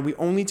 Now, we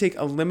only take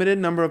a limited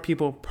number of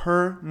people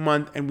per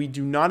month, and we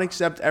do not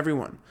accept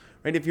everyone.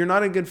 Right? If you're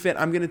not a good fit,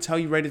 I'm going to tell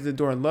you right at the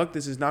door, look,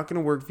 this is not going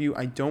to work for you.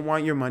 I don't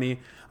want your money.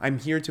 I'm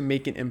here to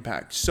make an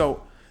impact.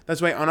 So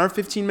that's why on our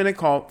 15-minute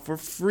call for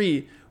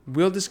free,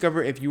 we'll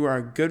discover if you are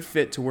a good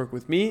fit to work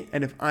with me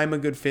and if I'm a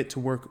good fit to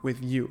work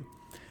with you.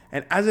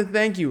 And as a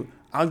thank you,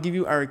 I'll give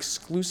you our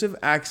exclusive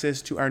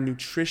access to our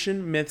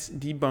Nutrition Myths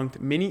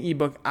Debunked mini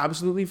ebook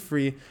absolutely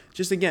free,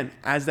 just again,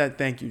 as that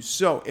thank you.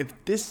 So if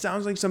this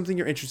sounds like something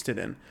you're interested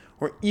in,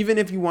 or even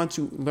if you want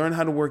to learn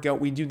how to work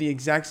out, we do the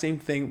exact same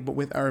thing, but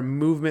with our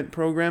movement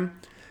program.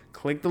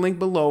 Click the link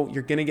below.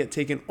 You're going to get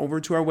taken over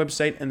to our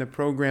website and the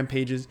program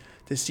pages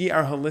to see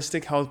our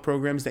holistic health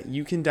programs that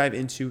you can dive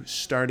into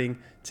starting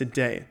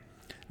today.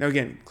 Now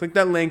again, click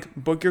that link,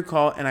 book your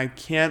call, and I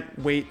can't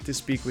wait to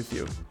speak with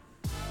you.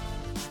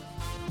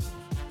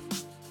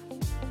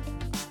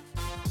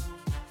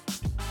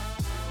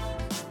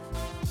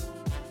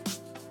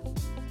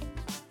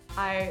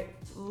 I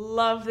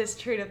love this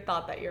train of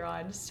thought that you're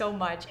on so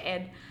much.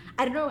 And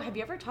I don't know, have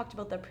you ever talked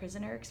about the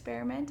prisoner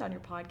experiment on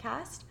your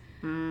podcast?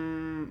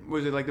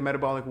 Was it like the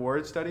metabolic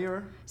ward study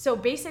or? So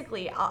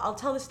basically, I'll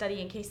tell the study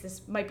in case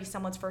this might be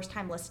someone's first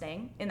time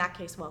listening. In that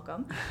case,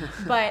 welcome.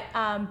 But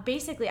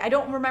basically, I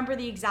don't remember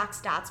the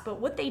exact stats, but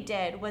what they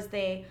did was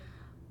they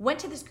went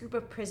to this group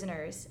of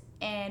prisoners,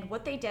 and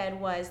what they did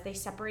was they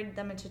separated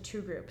them into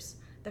two groups.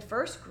 The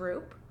first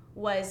group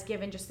was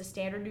given just the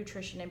standard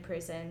nutrition in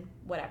prison,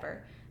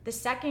 whatever. The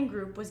second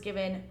group was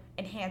given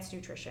enhanced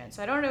nutrition.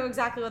 So I don't know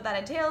exactly what that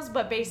entails,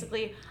 but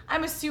basically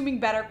I'm assuming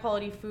better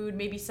quality food,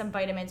 maybe some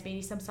vitamins,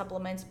 maybe some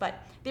supplements,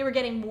 but they were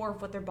getting more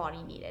of what their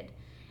body needed.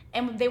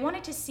 And they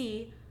wanted to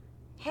see,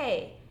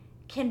 hey,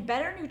 can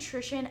better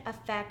nutrition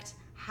affect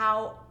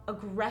how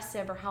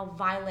aggressive or how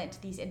violent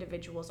these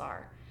individuals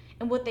are?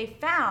 And what they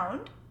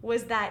found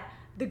was that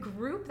the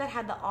group that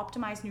had the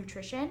optimized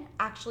nutrition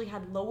actually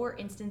had lower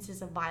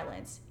instances of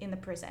violence in the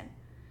prison.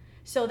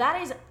 So that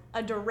is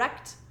a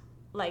direct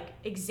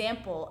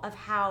example of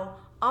how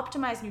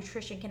optimized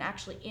nutrition can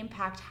actually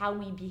impact how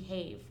we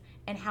behave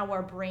and how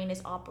our brain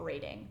is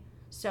operating.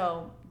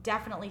 So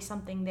definitely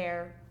something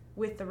there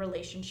with the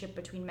relationship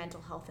between mental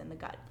health and the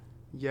gut.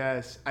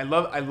 Yes, I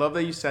love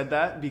that you said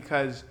that,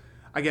 because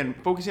again,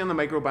 focusing on the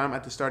microbiome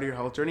at the start of your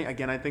health journey,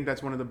 again, I think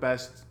that's one of the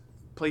best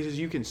places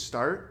you can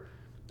start.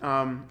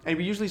 And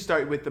we usually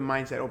start with the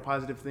mindset,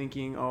 positive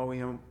thinking,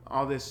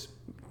 all this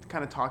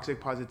kind of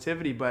toxic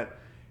positivity, but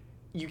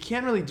you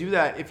can't really do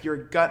that if your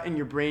gut and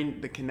your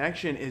brain, the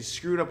connection is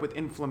screwed up with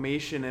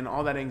inflammation and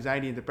all that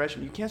anxiety and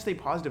depression. You can't stay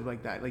positive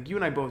like that. Like you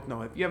and I both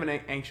know, if you have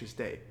an anxious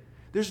day,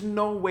 there's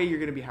no way you're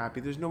going to be happy.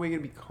 There's no way you're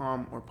going to be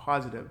calm or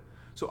positive.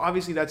 So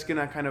obviously that's going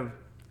to kind of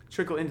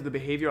trickle into the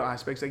behavioral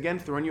aspects, again,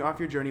 throwing you off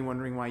your journey,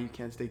 wondering why you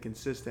can't stay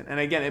consistent. And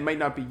again, it might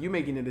not be you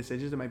making the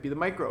decisions, it might be the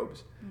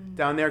microbes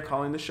down there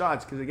calling the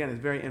shots, because again, it's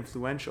very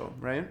influential,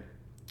 right?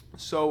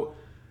 So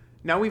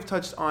now we've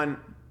touched on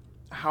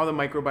how the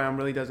microbiome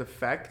really does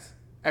affect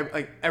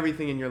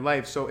everything in your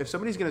life. So if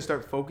somebody's going to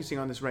start focusing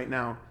on this right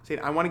now,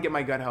 saying, I want to get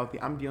my gut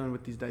healthy, I'm dealing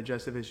with these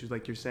digestive issues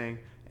like you're saying,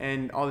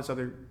 and all this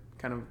other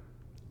kind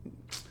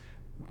of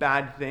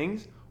bad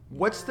things,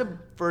 what's the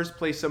first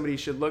place somebody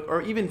should look,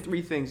 or even 3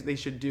 things they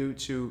should do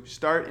to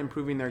start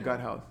improving their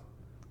gut health?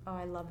 Oh,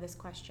 I love this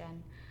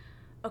question.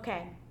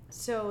 Okay,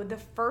 so the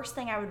first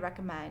thing I would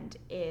recommend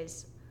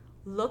is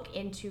look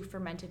into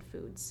fermented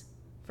foods.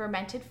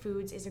 Fermented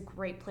foods is a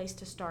great place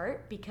to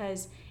start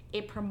because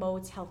it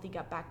promotes healthy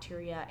gut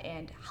bacteria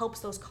and helps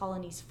those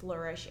colonies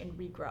flourish and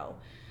regrow.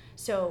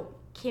 So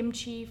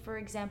kimchi, for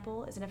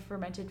example, is a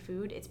fermented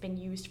food. It's been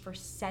used for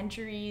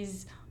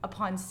centuries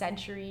upon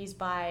centuries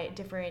by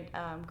different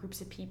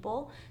groups of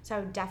people. So I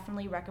would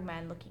definitely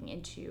recommend looking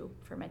into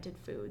fermented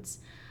foods.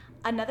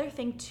 Another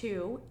thing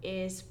too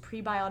is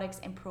prebiotics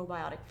and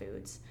probiotic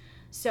foods.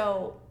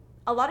 So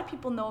a lot of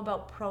people know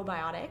about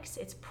probiotics.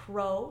 It's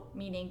pro,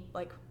 meaning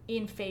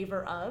in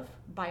favor of,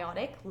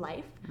 biotic,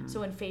 life,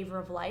 so in favor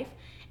of life.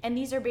 And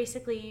these are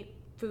basically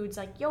foods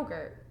like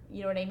yogurt,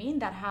 you know what I mean,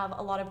 that have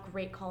a lot of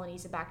great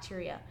colonies of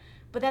bacteria.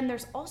 But then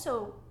there's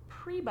also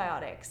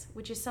prebiotics,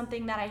 which is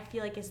something that I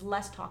feel like is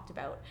less talked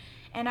about.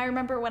 And I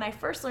remember when I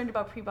first learned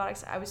about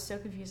prebiotics, I was so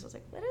confused. I was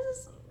like, what is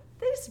this?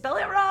 Did they spell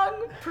it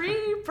wrong?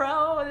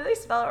 Pro, did they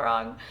spell it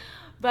wrong?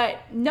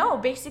 But no,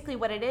 basically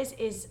what it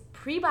is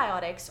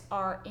prebiotics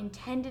are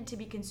intended to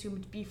be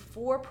consumed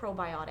before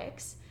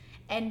probiotics.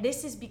 And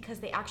this is because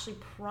they actually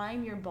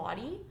prime your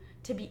body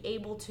to be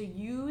able to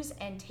use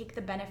and take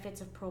the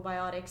benefits of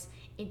probiotics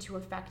into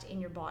effect in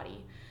your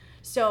body.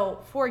 So,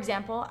 for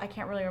example, I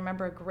can't really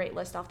remember a great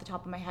list off the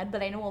top of my head,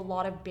 but I know a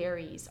lot of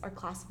berries are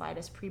classified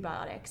as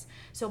prebiotics.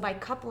 So by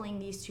coupling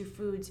these two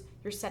foods,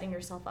 you're setting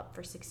yourself up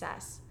for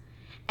success.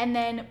 And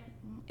then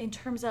in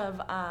terms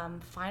of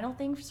final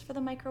things for the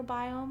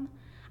microbiome,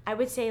 I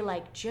would say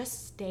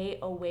just stay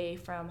away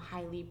from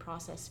highly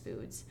processed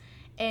foods.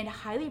 And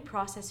highly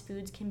processed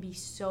foods can be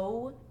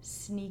so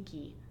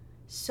sneaky.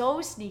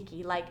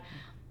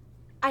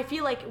 I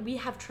feel like we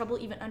have trouble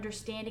even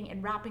understanding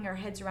and wrapping our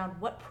heads around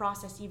what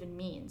process even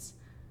means.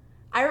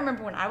 I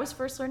remember when I was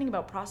first learning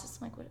about process,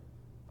 I'm like, what?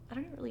 I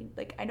don't really,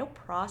 I know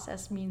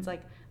process means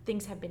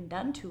things have been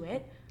done to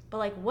it,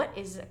 but what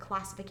is a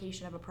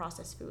classification of a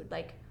processed food?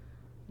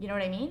 You know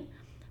what I mean?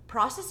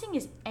 Processing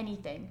is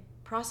anything.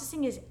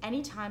 Processing is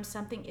any time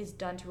something is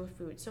done to a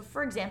food. So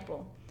for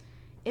example,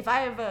 if I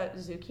have a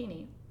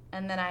zucchini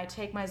and then I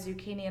take my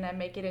zucchini and I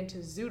make it into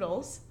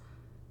zoodles,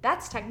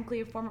 that's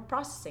technically a form of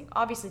processing.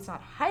 Obviously, it's not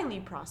highly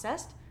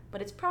processed,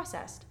 but it's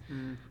processed.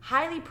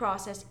 Highly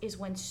processed is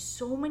when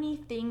so many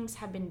things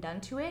have been done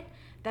to it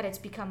that it's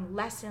become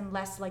less and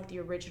less like the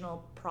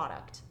original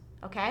product,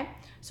 okay?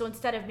 So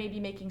instead of maybe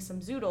making some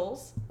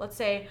zoodles, let's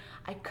say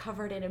I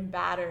covered it in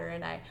batter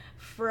and I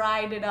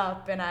fried it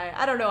up and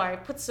I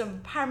put some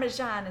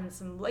Parmesan and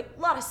some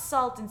lot of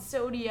salt and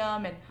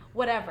sodium and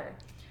whatever.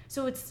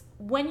 So it's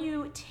when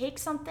you take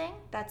something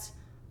that's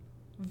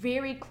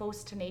very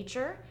close to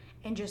nature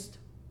and just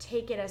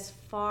take it as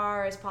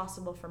far as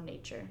possible from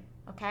nature,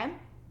 okay?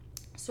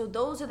 So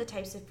those are the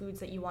types of foods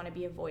that you want to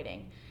be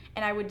avoiding.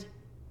 And I would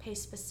pay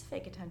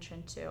specific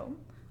attention to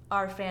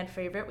our fan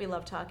favorite. We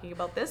love talking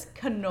about this,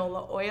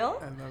 canola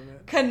oil. I love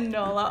it.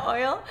 Canola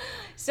oil.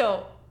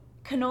 So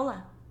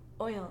canola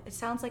oil, it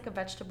sounds like a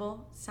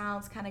vegetable,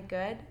 sounds kind of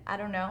good. I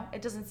don't know.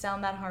 It doesn't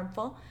sound that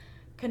harmful.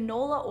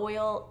 Canola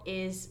oil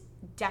is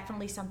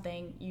definitely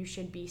something you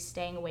should be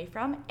staying away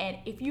from. And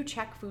if you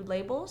check food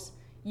labels,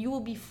 you will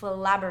be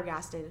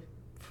flabbergasted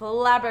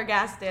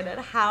at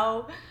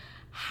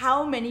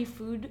how many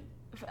food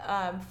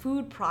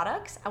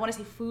products, I want to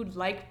say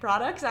food-like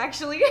products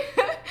actually,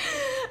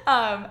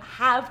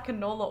 have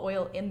canola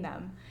oil in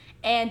them.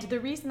 And the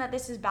reason that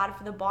this is bad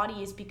for the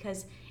body is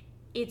because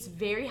it's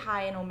very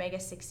high in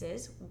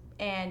omega-6s,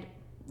 and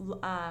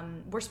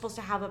we're supposed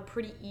to have a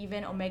pretty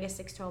even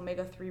omega-6 to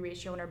omega-3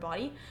 ratio in our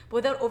body. But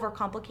without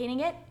overcomplicating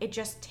it, it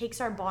just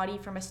takes our body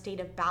from a state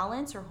of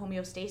balance or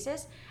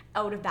homeostasis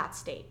out of that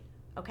state,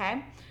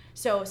 okay?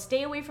 So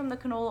stay away from the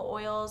canola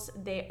oils.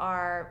 They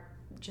are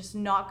just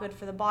not good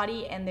for the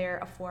body, and they're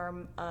a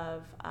form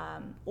of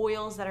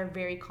oils that are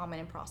very common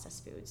in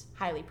processed foods,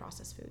 highly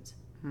processed foods.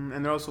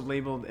 And they're also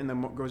labeled in the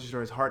grocery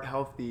store as heart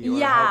healthy or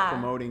health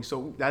promoting.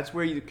 So that's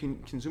where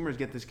consumers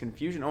get this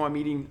confusion. Oh, I'm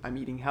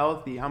eating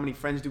healthy. How many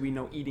friends do we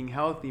know eating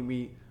healthy?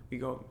 We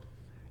go,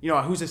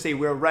 who's to say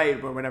we're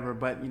right or whatever,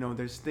 but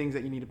there's things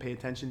that you need to pay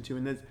attention to.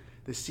 And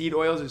the seed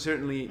oils is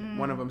certainly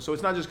one of them. So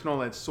it's not just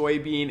canola, it's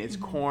soybean, it's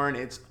corn,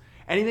 it's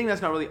anything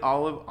that's not really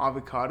olive,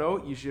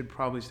 avocado, you should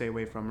probably stay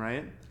away from,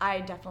 right? I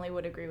definitely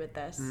would agree with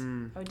this.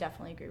 I would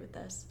definitely agree with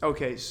this.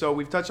 Okay, so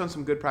we've touched on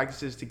some good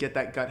practices to get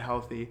that gut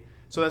healthy.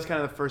 So that's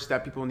kind of the first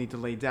step people need to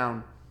lay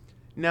down.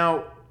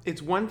 Now, it's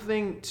one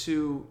thing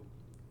to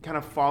kind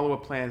of follow a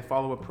plan,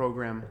 follow a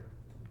program,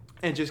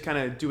 and just kind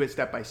of do it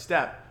step by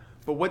step.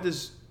 But what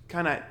this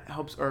kind of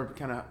helps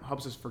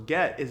us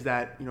forget is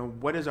that,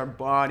 what is our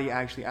body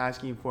actually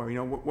asking for?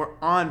 We're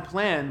on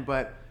plan,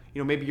 but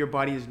maybe your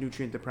body is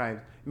nutrient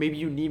deprived. Maybe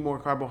you need more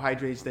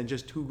carbohydrates than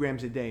just 2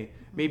 grams a day.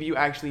 Maybe you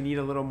actually need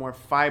a little more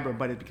fiber,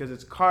 but because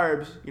it's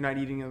carbs, you're not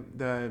eating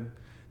the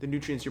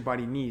nutrients your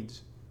body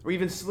needs. Or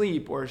even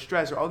sleep or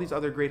stress or all these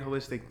other great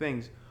holistic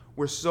things.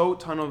 We're so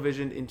tunnel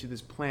visioned into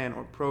this plan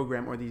or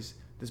program or this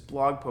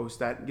blog post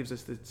that gives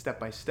us the step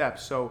by step.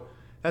 So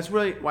that's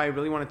really why I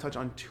really want to touch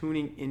on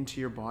tuning into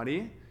your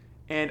body.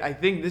 And I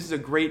think this is a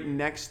great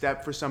next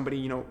step for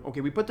somebody, okay,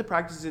 we put the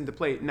practices into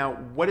play. Now,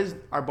 what is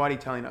our body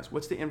telling us?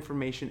 What's the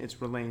information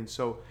it's relaying?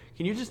 So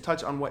can you just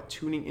touch on what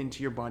tuning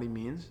into your body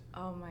means?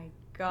 Oh my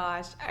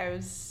gosh, I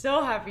was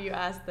so happy you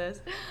asked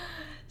this.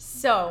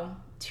 So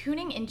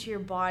tuning into your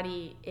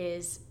body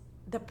is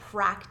the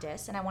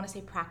practice, and I want to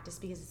say practice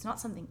because it's not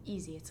something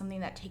easy. It's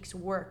something that takes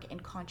work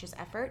and conscious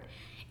effort.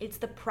 It's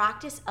the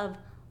practice of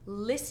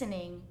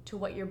listening to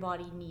what your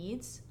body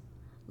needs,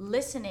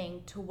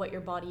 listening to what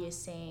your body is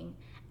saying,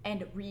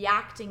 and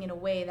reacting in a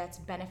way that's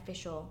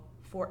beneficial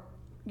for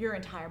your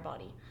entire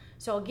body.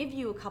 So I'll give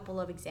you a couple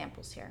of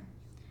examples here.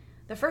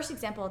 The first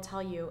example I'll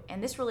tell you,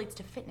 and this relates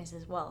to fitness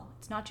as well.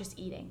 It's not just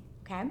eating,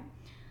 okay?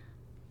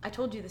 I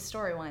told you this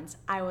story once.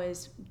 I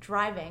was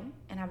driving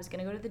and I was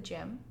gonna go to the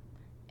gym,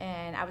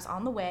 and I was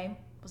on the way,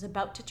 was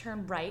about to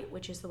turn right,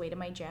 which is the way to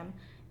my gym,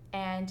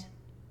 and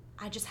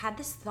I just had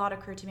this thought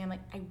occur to me. I'm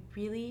like, I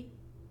really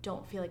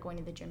don't feel like going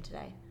to the gym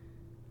today.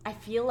 I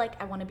feel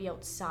like I want to be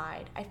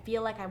outside. I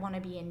feel like I want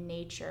to be in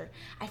nature.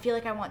 I feel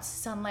like I want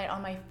sunlight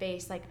on my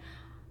face. Like,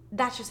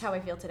 that's just how I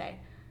feel today.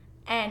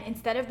 And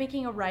instead of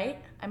making a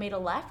right, I made a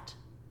left,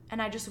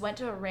 and I just went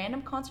to a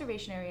random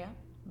conservation area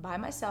by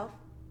myself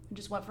and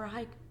just went for a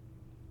hike.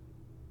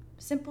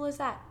 Simple as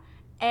that.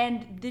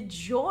 And the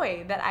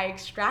joy that I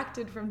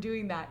extracted from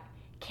doing that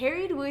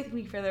carried with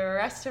me for the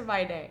rest of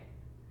my day.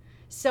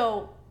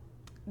 So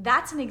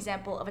that's an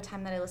example of a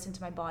time that I listened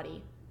to my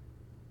body.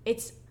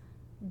 It's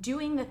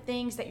doing the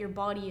things that your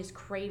body is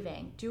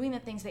craving, doing the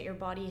things that your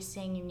body is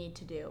saying you need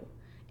to do.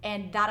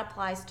 And that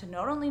applies to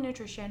not only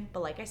nutrition,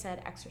 but like I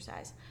said,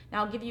 exercise.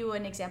 Now I'll give you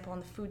an example on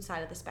the food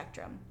side of the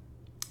spectrum.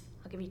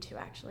 I'll give you two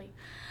actually.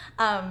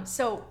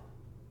 So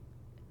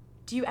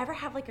do you ever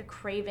have like a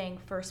craving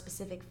for a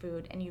specific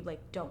food and you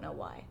like don't know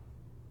why?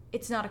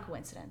 It's not a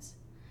coincidence.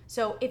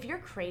 So if you're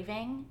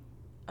craving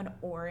an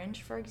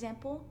orange, for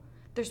example,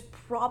 there's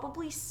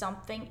probably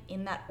something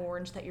in that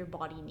orange that your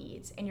body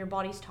needs, and your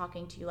body's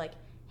talking to you like,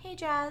 hey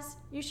Jazz,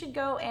 you should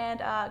go and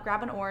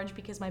grab an orange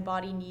because my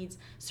body needs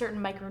certain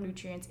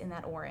micronutrients in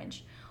that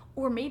orange.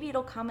 Or maybe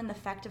it'll come in the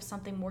effect of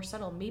something more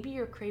subtle. Maybe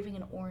you're craving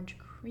an orange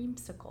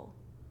creamsicle.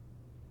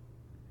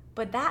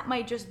 But that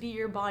might just be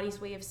your body's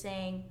way of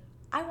saying,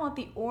 I want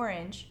the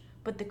orange,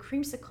 but the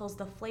creamsicle's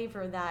the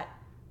flavor that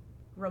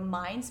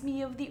reminds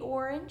me of the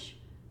orange.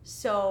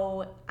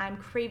 So I'm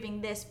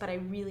craving this, but I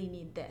really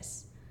need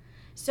this.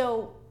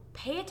 So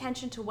pay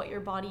attention to what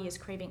your body is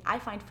craving. I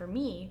find for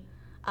me,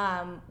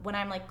 when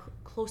I'm like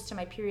close to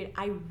my period,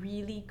 I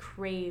really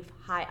crave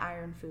high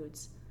iron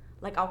foods.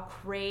 Like I'll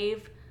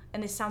crave,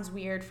 and this sounds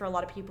weird for a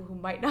lot of people who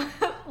might not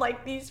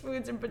like these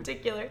foods in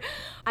particular.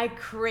 I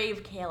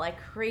crave kale, I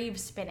crave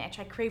spinach,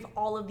 I crave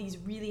all of these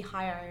really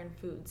high iron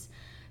foods.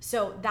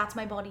 So that's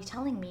my body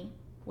telling me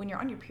when you're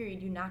on your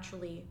period, you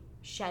naturally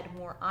shed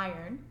more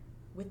iron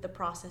with the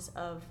process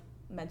of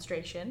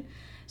menstruation.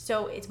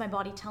 So it's my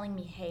body telling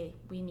me, hey,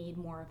 we need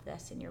more of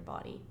this in your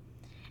body.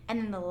 And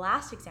then the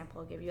last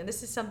example I'll give you, and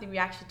this is something we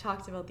actually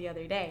talked about the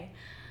other day,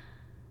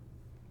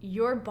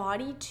 your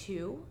body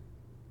too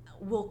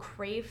will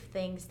crave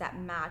things that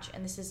match,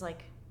 and this is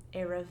like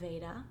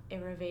Ayurveda.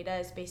 Ayurveda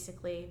is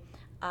basically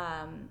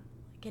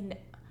like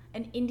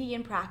an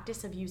Indian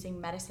practice of using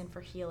medicine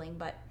for healing,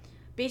 but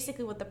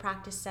basically what the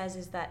practice says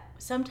is that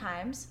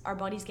sometimes our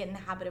bodies get in the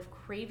habit of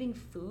craving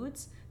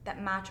foods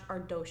that match our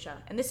dosha.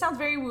 And this sounds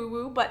very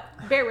woo-woo, but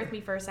bear with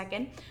me for a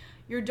second.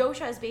 Your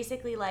dosha is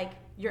basically like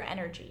your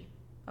energy,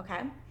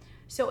 okay?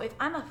 So if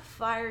I'm a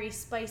fiery,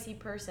 spicy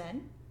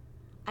person,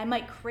 I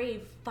might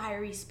crave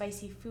fiery,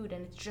 spicy food,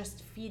 and it's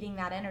just feeding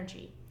that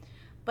energy.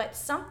 But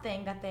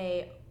something that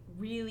they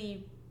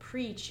really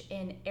preach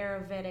in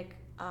Ayurvedic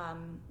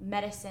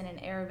medicine and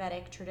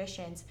Ayurvedic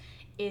traditions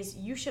is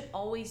you should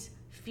always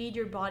feed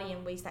your body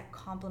in ways that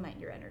complement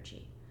your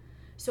energy.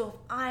 So if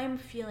I'm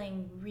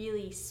feeling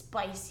really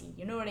spicy,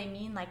 you know what I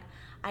mean? Like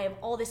I have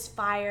all this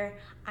fire,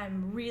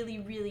 I'm really,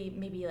 really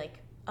maybe like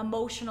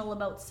emotional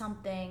about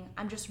something,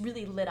 I'm just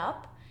really lit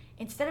up.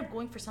 Instead of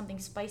going for something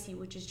spicy,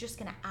 which is just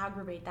gonna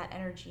aggravate that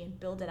energy and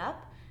build it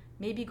up,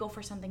 maybe go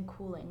for something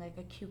cooling like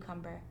a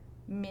cucumber,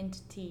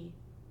 mint tea,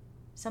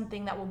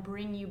 something that will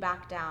bring you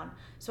back down.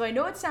 So I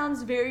know it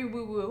sounds very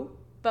woo-woo,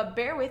 but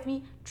bear with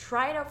me,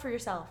 try it out for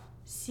yourself.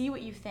 See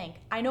what you think.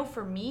 I know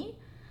for me,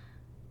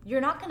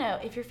 you're not gonna,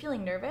 if you're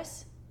feeling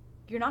nervous,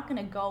 you're not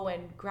gonna go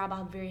and grab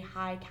a very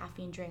high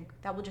caffeine drink.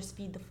 That will just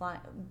feed the fire,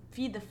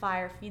 feed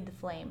the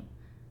flame.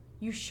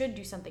 You should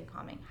do something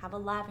calming. Have a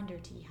lavender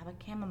tea, have a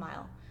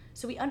chamomile.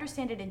 So we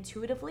understand it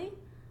intuitively,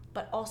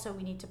 but also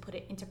we need to put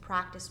it into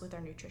practice with our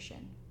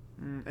nutrition.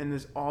 And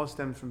this all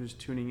stems from just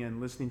tuning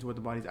in, listening to what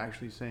the body's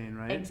actually saying,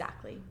 right?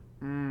 Exactly.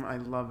 I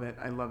love it.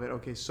 I love it.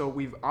 Okay, so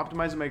we've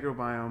optimized the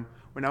microbiome.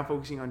 We're now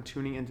focusing on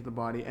tuning into the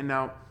body. And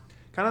now,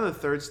 kind of the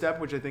third step,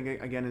 which I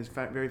think, again, is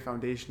very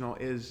foundational,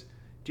 is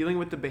dealing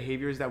with the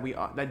behaviors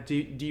that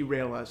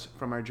derail us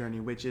from our journey,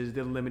 which is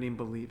the limiting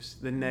beliefs,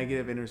 the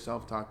negative inner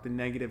self-talk, the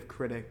negative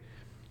critic.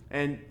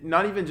 And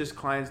not even just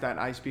clients that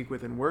I speak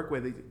with and work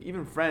with,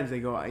 even friends, they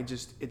go,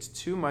 it's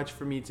too much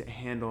for me to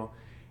handle.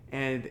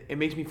 And it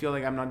makes me feel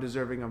like I'm not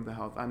deserving of the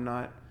health. I'm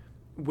not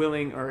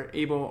willing or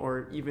able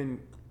or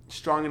even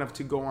strong enough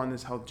to go on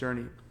this health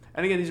journey.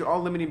 And again, these are all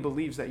limiting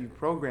beliefs that you've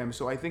programmed.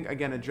 So I think,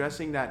 again,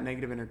 addressing that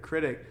negative inner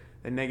critic,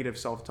 the negative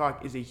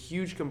self-talk, is a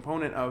huge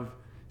component of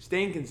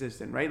staying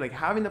consistent, right? Like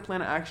having the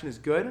plan of action is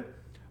good,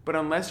 but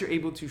unless you're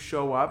able to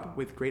show up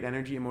with great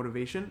energy and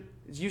motivation,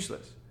 it's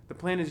useless. The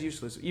plan is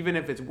useless. Even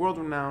if it's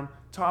world-renowned,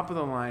 top of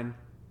the line,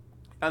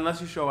 unless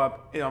you show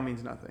up, it all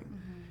means nothing.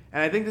 Mm-hmm.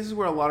 And I think this is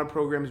where a lot of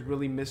programs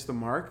really miss the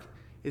mark,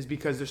 is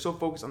because they're so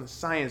focused on the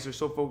science, they're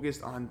so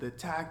focused on the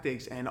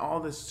tactics and all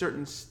the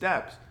certain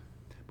steps.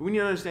 But we need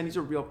to understand these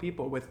are real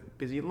people with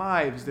busy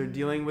lives. They're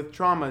dealing with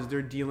traumas.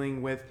 They're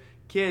dealing with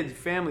kids,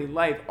 family,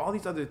 life, all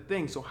these other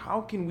things. So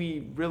how can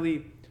we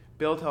really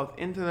build health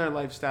into their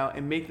lifestyle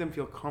and make them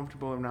feel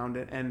comfortable around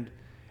it? And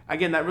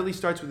again, that really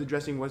starts with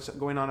addressing what's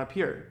going on up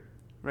here,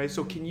 right?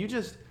 So can you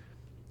just,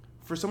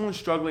 for someone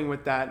struggling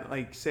with that,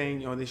 like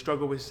saying, they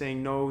struggle with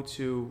saying no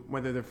to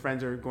whether their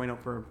friends are going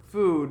out for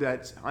food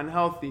that's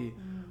unhealthy,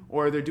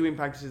 or they're doing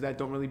practices that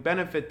don't really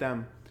benefit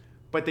them,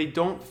 but they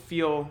don't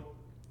feel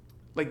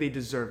like they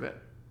deserve it,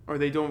 or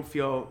they don't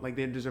feel like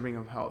they're deserving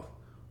of health.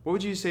 What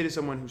would you say to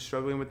someone who's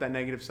struggling with that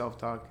negative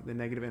self-talk, the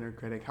negative inner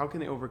critic? How can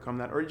they overcome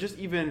that, or just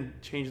even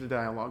change the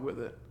dialogue with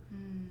it?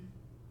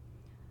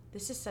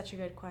 This is such a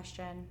good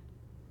question.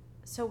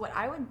 So what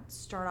I would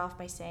start off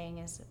by saying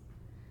is,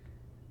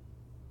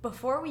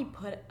 before we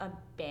put a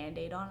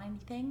Band-Aid on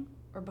anything,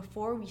 or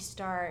before we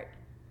start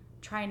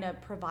trying to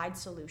provide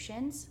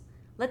solutions,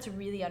 let's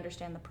really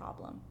understand the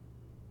problem.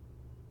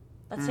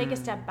 Let's take a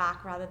step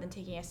back rather than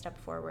taking a step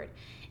forward.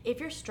 If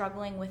you're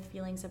struggling with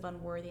feelings of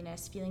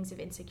unworthiness, feelings of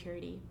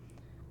insecurity,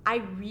 I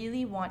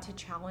really want to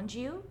challenge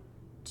you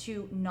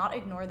to not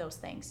ignore those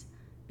things,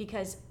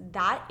 because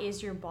that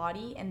is your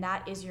body and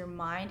that is your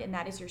mind and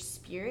that is your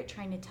spirit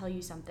trying to tell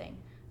you something.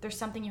 There's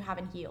something you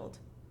haven't healed.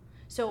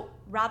 So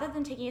rather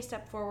than taking a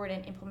step forward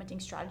and implementing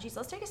strategies,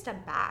 let's take a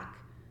step back.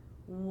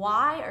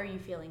 Why are you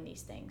feeling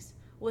these things?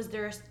 Was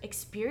there an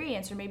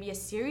experience or maybe a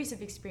series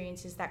of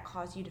experiences that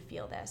caused you to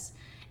feel this?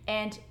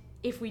 And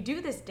if we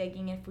do this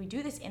digging, if we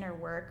do this inner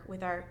work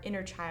with our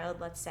inner child,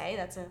 let's say,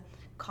 that's a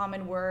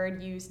common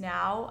word used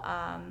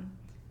now,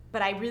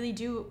 but I really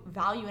do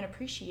value and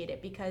appreciate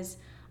it, because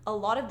a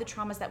lot of the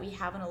traumas that we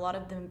have and a lot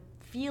of the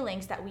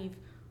feelings that we've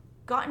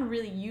gotten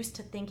really used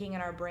to thinking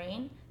in our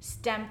brain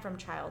stem from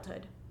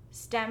childhood,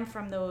 stem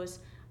from those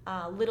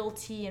little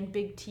t and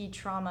big T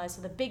traumas,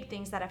 so the big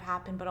things that have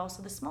happened, but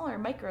also the smaller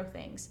micro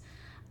things.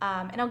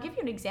 And I'll give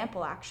you an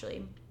example,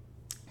 actually.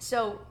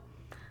 So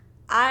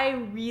I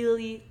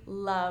really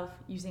love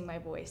using my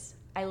voice.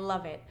 I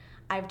love it.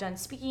 I've done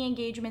speaking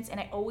engagements and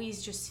I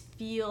always just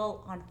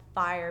feel on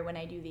fire when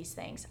I do these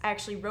things. I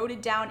actually wrote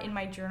it down in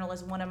my journal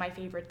as one of my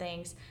favorite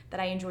things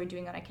that I enjoy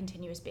doing on a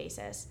continuous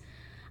basis.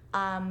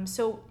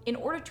 So in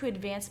order to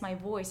advance my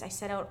voice, I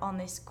set out on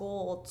this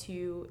goal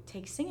to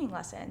take singing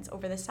lessons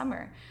over the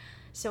summer.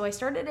 So I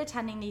started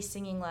attending these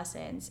singing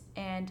lessons,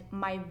 and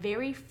my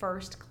very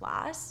first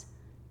class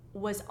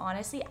was,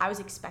 honestly, I was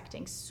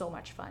expecting so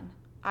much fun.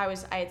 I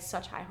had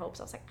such high hopes.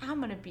 I was like,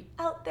 I'm gonna be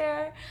out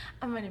there,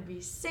 I'm gonna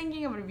be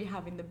singing, I'm gonna be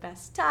having the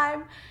best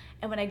time.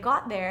 And when I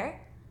got there,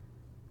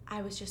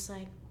 I was just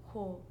like,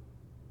 oh,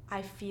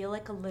 I feel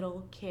like a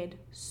little kid,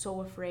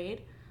 so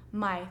afraid.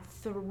 My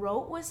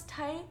throat was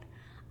tight.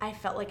 I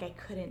felt like I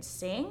couldn't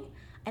sing.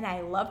 And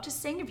I love to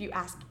sing. If you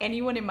ask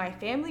anyone in my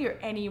family or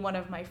any one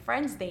of my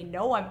friends, they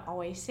know I'm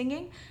always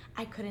singing.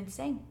 I couldn't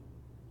sing.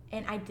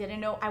 And I didn't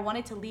know. I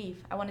wanted to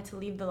leave. I wanted to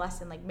leave the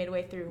lesson like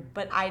midway through.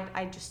 But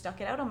I just stuck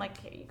it out. I'm like,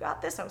 hey, you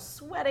got this. I was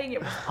sweating.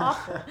 It was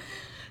awful.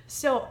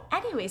 So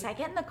anyways, I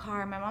get in the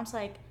car. My mom's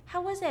like,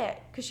 how was it?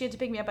 Because she had to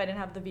pick me up. I didn't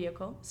have the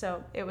vehicle.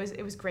 So it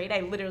was great. I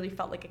literally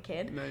felt like a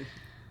kid. Nice.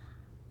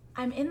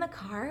 I'm in the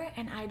car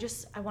and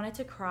I wanted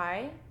to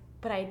cry,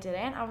 but I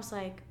didn't. I was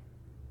like,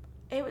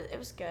 it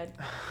was good.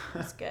 It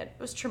was good. It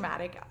was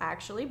traumatic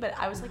actually, but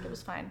I was like, it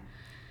was fine.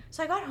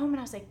 So I got home and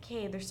I was like,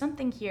 okay, there's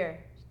something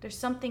here. There's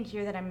something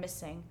here that I'm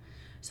missing.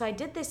 So I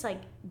did this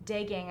like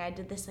digging. I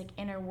did this like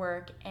inner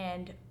work,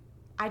 and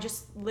I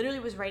just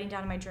literally was writing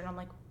down in my journal. I'm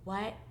like,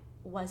 what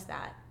was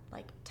that?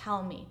 Like,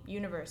 tell me,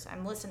 universe,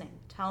 I'm listening.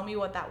 Tell me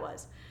what that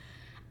was.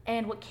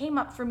 And what came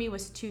up for me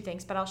was two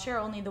things, but I'll share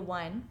only the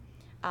one,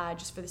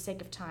 just for the sake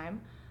of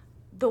time.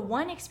 The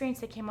one experience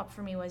that came up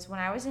for me was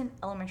when I was in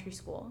elementary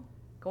school,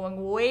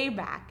 going way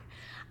back,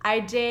 I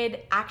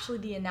did actually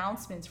the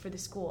announcements for the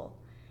school.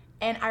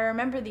 And I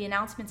remember the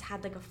announcements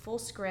had like a full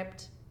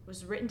script, it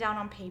was written down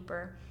on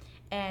paper,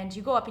 and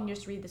you go up and you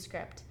just read the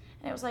script.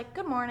 And it was like,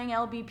 good morning,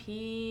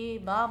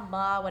 LBP, blah,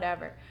 blah,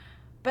 whatever.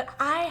 But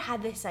I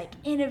had this like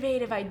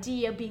innovative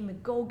idea, being the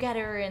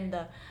go-getter and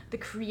the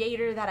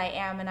creator that I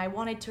am, and I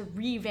wanted to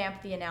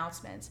revamp the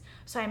announcements.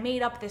 So I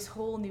made up this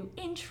whole new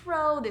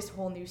intro, this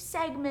whole new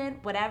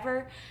segment,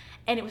 whatever.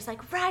 And it was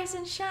like, rise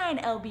and shine,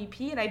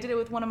 LBP. And I did it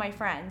with one of my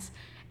friends.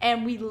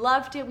 And we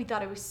loved it. We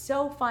thought it was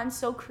so fun,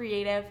 so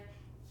creative.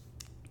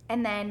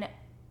 And then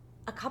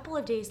a couple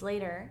of days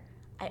later,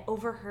 I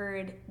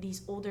overheard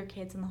these older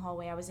kids in the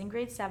hallway. I was in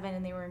grade 7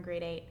 and they were in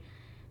grade 8.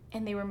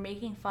 And they were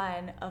making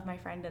fun of my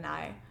friend and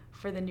I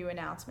for the new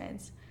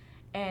announcements.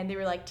 And they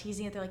were like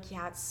teasing it. They're like,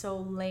 yeah, it's so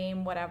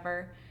lame,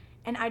 whatever.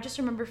 And I just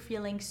remember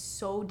feeling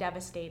so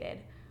devastated.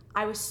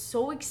 I was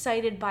so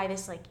excited by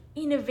this like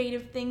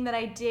innovative thing that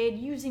I did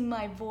using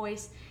my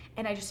voice,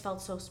 and I just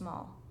felt so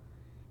small.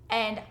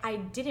 And I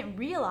didn't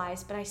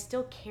realize, but I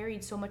still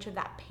carried so much of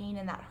that pain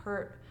and that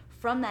hurt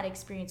from that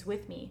experience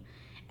with me.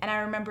 And I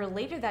remember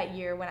later that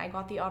year when I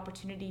got the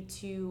opportunity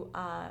to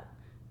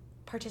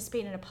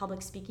participate in a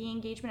public speaking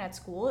engagement at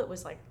school. It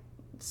was like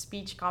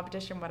speech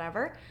competition,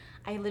 whatever.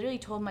 I literally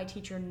told my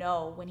teacher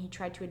no when he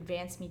tried to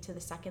advance me to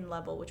the second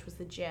level, which was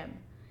the gym.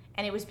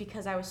 And it was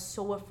because I was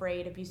so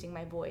afraid of using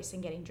my voice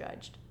and getting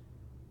judged.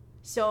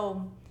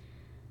 So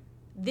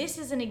this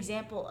is an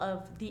example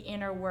of the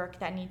inner work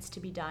that needs to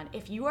be done.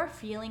 If you are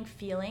feeling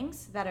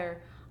feelings that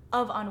are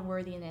of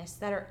unworthiness,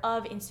 that are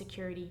of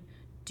insecurity,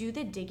 do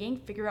the digging,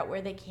 figure out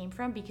where they came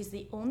from, because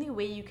the only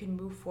way you can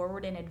move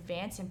forward and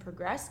advance and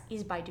progress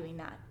is by doing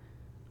that.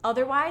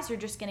 Otherwise, you're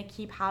just going to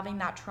keep having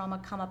that trauma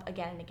come up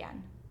again and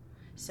again.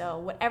 So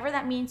whatever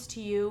that means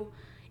to you,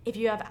 if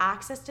you have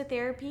access to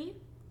therapy,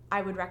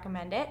 I would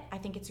recommend it. I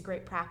think it's a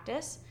great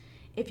practice.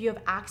 If you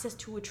have access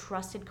to a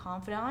trusted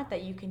confidant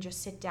that you can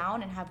just sit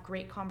down and have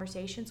great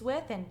conversations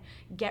with and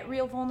get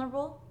real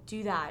vulnerable,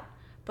 do that.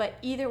 But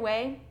either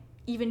way,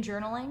 even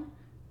journaling,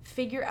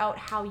 figure out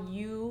how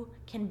you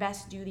can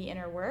best do the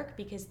inner work,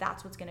 because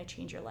that's what's going to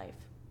change your life.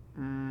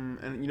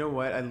 And you know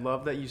what? I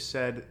love that you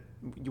said,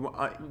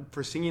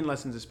 for singing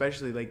lessons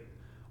especially, like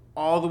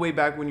all the way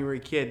back when you were a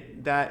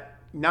kid, that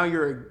now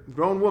you're a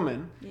grown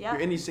woman, Yep.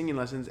 You're in these singing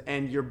lessons,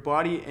 and your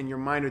body and your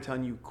mind are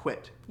telling you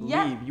quit,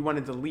 Yep. leave. You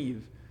wanted to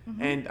leave.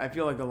 Mm-hmm. And I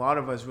feel like a lot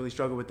of us really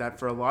struggle with that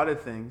for a lot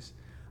of things.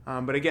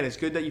 But again, it's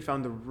good that you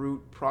found the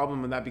root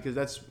problem of that, because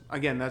that's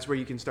where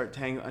you can start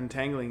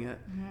untangling it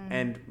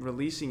and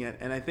releasing it.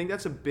 And I think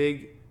that's a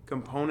big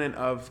component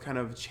of kind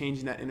of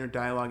changing that inner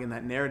dialogue and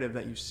that narrative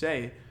that you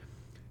say,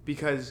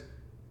 because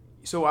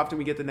so often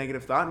we get the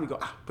negative thought and we go,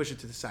 push it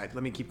to the side.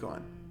 Let me keep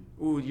going.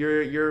 Ooh,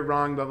 you're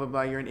wrong, blah, blah,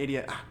 blah. You're an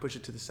idiot. Push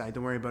it to the side.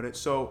 Don't worry about it.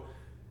 So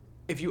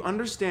if you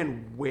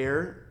understand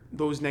where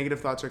those negative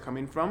thoughts are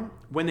coming from,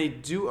 when they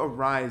do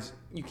arise,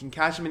 you can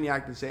catch them in the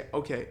act and say,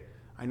 okay,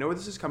 I know where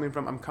this is coming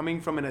from. I'm coming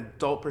from an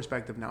adult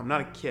perspective now. I'm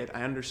not a kid.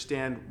 I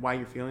understand why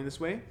you're feeling this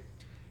way.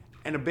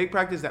 And a big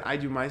practice that I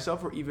do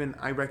myself, or even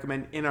I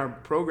recommend in our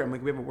program,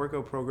 like we have a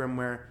workout program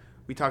where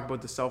we talk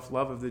about the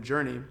self-love of the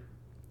journey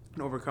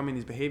and overcoming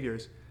these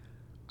behaviors.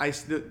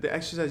 The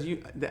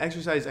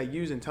exercise I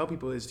use and tell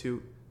people is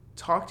to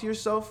talk to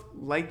yourself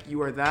like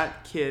you are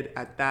that kid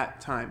at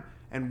that time.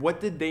 And what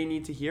did they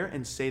need to hear,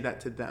 and say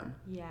that to them.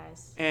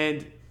 Yes.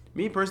 And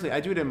me personally, I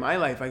do it in my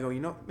life. I go,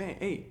 man,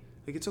 hey,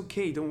 like, it's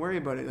okay. Don't worry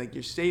about it. Like,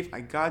 you're safe. I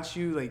got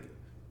you. Like,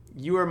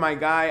 you are my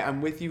guy.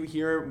 I'm with you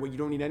here. You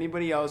don't need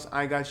anybody else.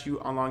 I got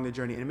you along the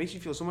journey. And it makes you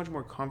feel so much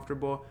more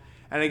comfortable.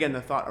 And again,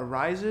 the thought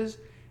arises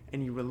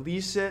and you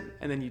release it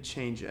and then you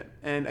change it.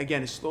 And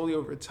again, slowly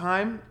over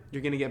time,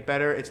 you're going to get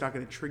better. It's not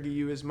going to trigger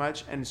you as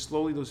much. And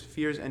slowly those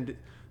fears and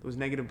those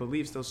negative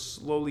beliefs, they'll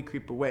slowly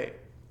creep away.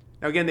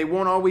 Now, again, they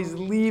won't always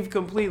leave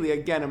completely.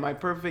 Again, am I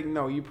perfect?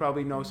 No, you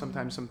probably know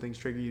sometimes some things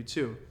trigger you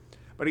too.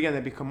 But again,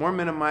 they become more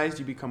minimized.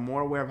 You become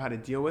more aware of how to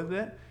deal with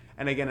it.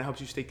 And again, it helps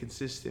you stay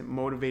consistent,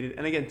 motivated.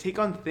 And again, take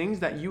on things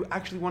that you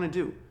actually want to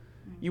do.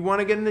 You want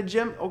to get in the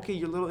gym? Okay,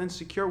 you're a little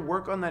insecure.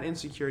 Work on that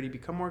insecurity.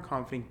 Become more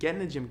confident. Get in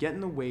the gym. Get in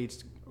the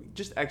weights.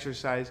 Just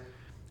exercise.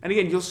 And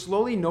again, you'll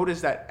slowly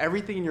notice that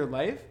everything in your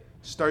life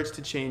starts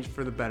to change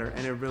for the better.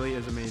 And it really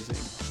is amazing.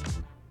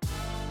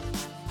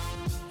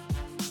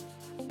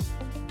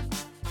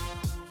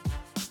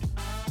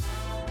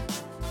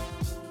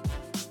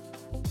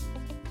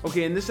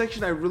 Okay, in this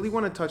section, I really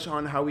want to touch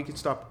on how we can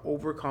stop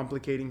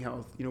overcomplicating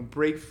health,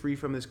 break free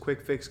from this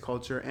quick fix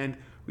culture, and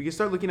we can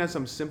start looking at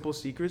some simple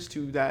secrets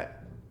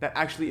that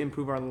actually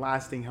improve our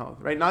lasting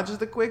health, right? Not just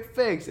the quick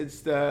fix,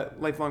 it's the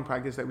lifelong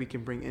practice that we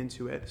can bring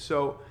into it.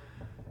 So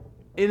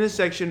in this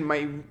section,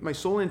 my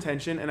sole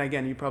intention, and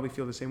again, you probably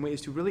feel the same way,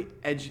 is to really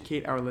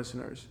educate our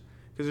listeners.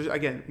 Because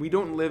again, we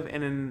don't live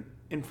in an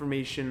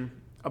information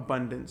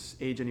abundance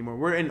age anymore.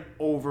 We're in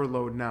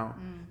overload now.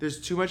 There's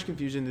too much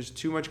confusion, there's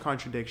too much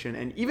contradiction,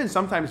 and even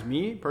sometimes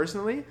me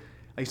personally,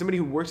 like somebody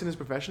who works in this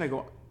profession, I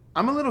go,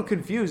 I'm a little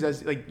confused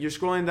as like you're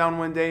scrolling down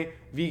one day,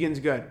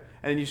 vegan's good,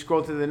 and then you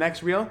scroll to the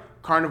next reel,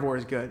 carnivore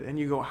is good, and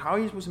you go, how are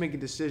you supposed to make a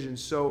decision?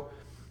 So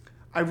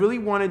I really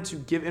wanted to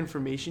give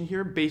information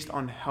here based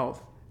on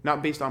health,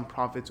 not based on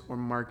profits or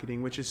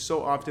marketing, which is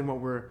so often what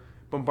we're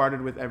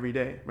bombarded with every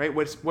day, right?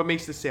 What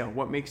makes the sale?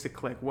 What makes the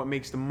click? What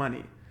makes the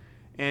money?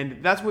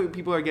 And that's where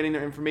people are getting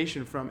their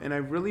information from. And I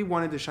really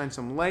wanted to shine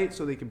some light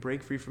so they can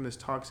break free from this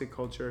toxic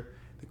culture,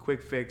 the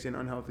quick fix and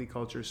unhealthy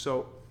culture.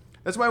 So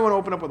that's why I want to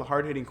open up with a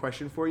hard-hitting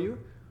question for you.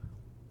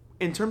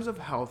 In terms of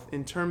health,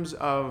 in terms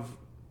of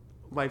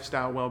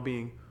lifestyle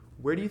well-being,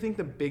 where do you think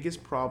the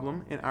biggest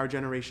problem in our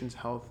generation's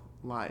health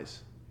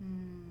lies?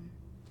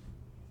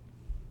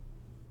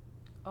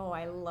 Oh,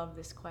 I love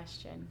this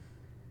question.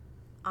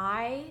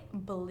 I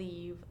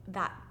believe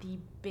that the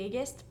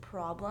biggest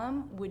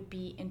problem would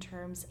be in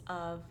terms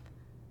of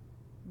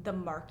the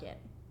market.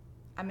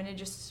 I'm going to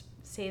just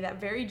say that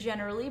very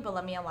generally, but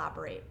let me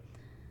elaborate.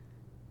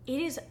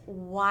 It is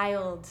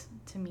wild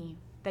to me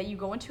that you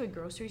go into a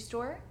grocery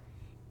store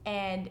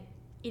and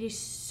it is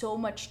so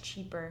much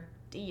cheaper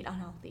to eat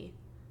unhealthy.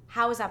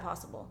 How is that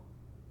possible?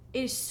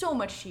 It is so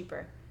much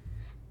cheaper.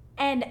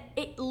 And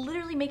it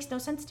literally makes no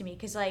sense to me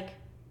because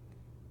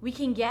we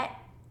can get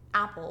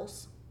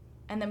apples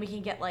and then we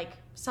can get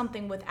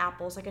something with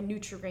apples, like a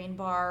Nutri-Grain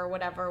bar or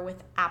whatever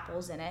with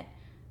apples in it.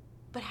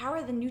 But how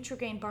are the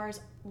Nutri-Grain bars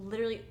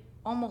literally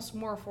almost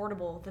more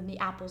affordable than the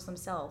apples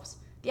themselves?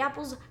 The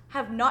apples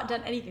have not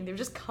done anything. They've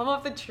just come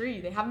off the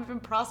tree. They haven't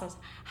been processed.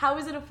 How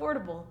is it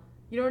affordable?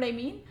 You know what I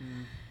mean?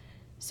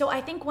 So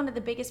I think one of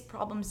the biggest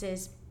problems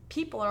is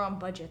people are on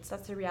budgets.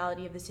 That's the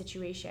reality of the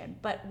situation.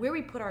 But where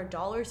we put our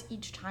dollars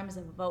each time is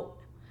a vote.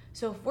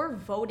 So if we're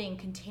voting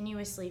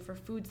continuously for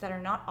foods that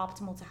are not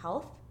optimal to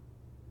health,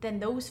 then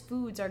those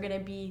foods are going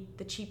to be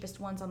the cheapest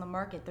ones on the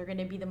market. They're going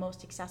to be the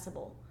most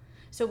accessible.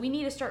 So we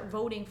need to start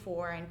voting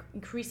for and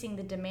increasing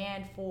the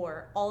demand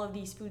for all of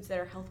these foods that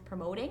are health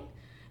promoting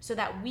so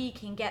that we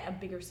can get a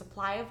bigger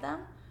supply of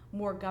them,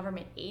 more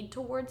government aid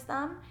towards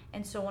them,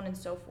 and so on and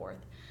so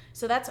forth.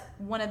 So that's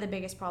one of the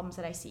biggest problems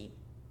that I see.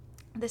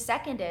 The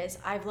second is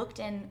I've looked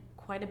in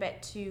quite a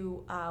bit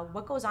to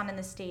what goes on in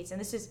the States.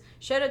 And this is,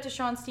 shout out to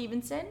Sean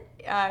Stevenson.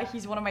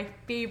 He's one of my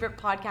favorite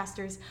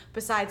podcasters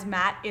besides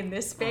Matt in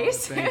this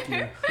space. Oh, thank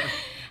you.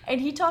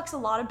 And he talks a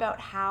lot about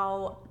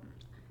how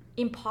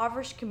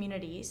impoverished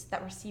communities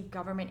that receive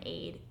government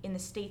aid in the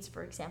States,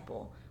 for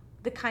example,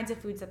 the kinds of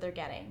foods that they're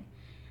getting.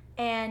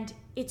 And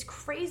it's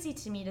crazy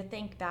to me to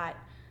think that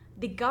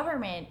the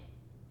government,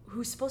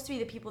 who's supposed to be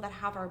the people that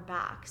have our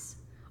backs,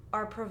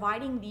 are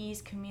providing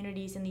these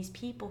communities and these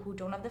people who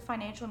don't have the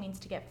financial means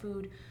to get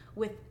food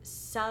with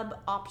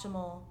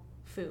suboptimal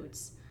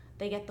foods.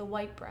 They get the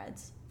white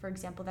breads, for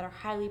example, that are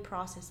highly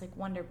processed, like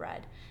Wonder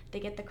Bread. They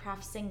get the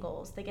Kraft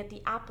singles. They get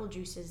the apple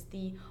juices,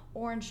 the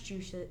orange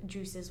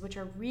juices, which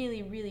are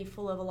really, really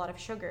full of a lot of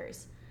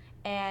sugars.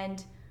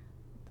 And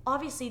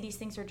obviously, these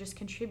things are just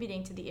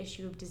contributing to the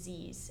issue of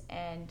disease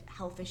and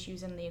health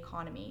issues in the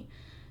economy.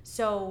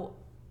 So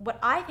what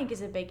I think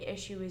is a big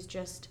issue is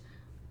just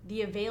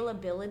the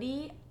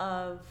availability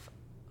of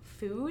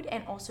food,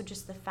 and also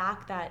just the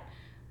fact that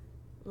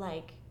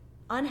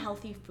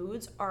unhealthy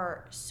foods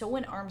are so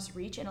in arm's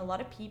reach, and a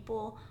lot of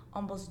people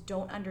almost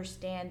don't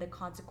understand the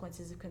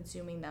consequences of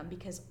consuming them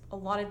because a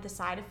lot of the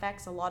side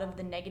effects, a lot of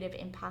the negative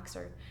impacts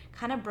are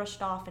kind of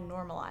brushed off and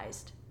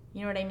normalized.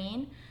 You know what I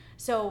mean?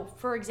 So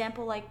for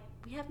example,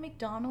 we have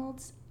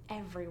McDonald's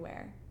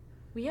everywhere.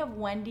 We have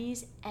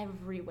Wendy's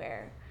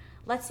everywhere.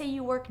 Let's say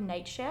you work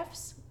night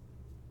shifts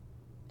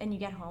and you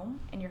get home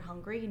and you're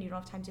hungry and you don't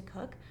have time to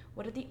cook,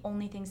 what are the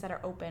only things that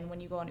are open when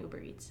you go on Uber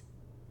Eats?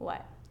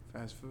 What?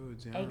 Fast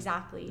foods, yeah.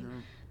 Exactly.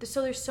 Yeah.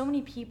 So there's so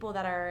many people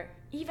that are,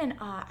 even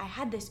I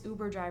had this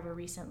Uber driver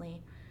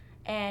recently,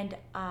 and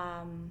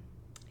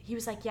he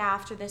was like, yeah,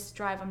 after this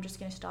drive, I'm just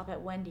going to stop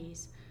at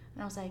Wendy's.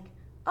 And I was like,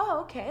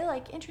 oh, okay,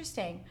 like,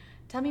 interesting.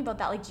 Tell me about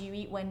that. Like, do you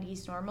eat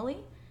Wendy's normally?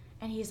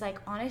 And he's like,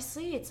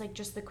 honestly, it's like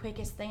just the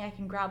quickest thing I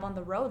can grab on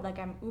the road. Like,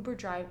 I'm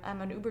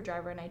an Uber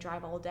driver and I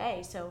drive all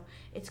day. So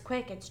it's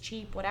quick, it's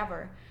cheap,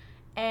 whatever.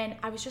 And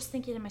I was just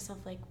thinking to myself,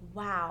 like,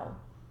 wow,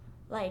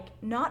 like,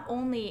 not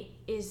only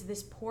is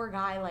this poor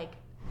guy, like,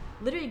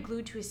 literally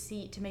glued to his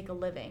seat to make a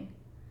living,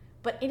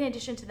 but in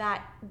addition to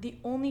that, the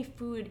only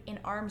food in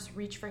arm's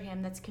reach for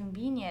him that's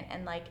convenient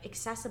and, like,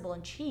 accessible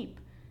and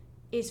cheap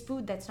is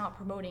food that's not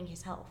promoting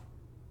his health.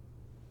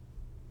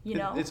 You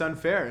know? It's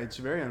unfair. It's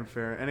very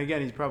unfair. And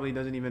again, he probably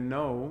doesn't even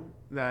know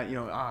that,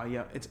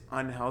 yeah, it's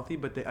unhealthy.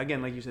 But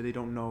again, like you said, they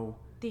don't know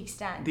the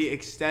extent. The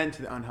extent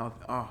to the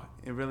unhealthy. Oh,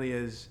 it really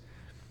is.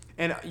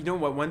 And you know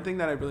what? One thing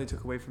that I really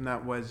took away from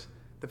that was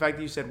the fact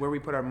that you said where we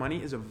put our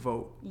money is a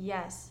vote.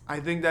 Yes.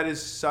 I think that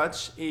is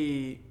such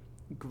a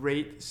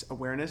great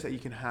awareness that you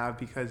can have,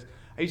 because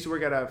I used to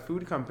work at a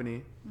food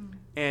company.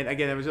 And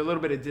again, there was a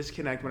little bit of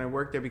disconnect when I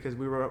worked there because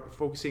we were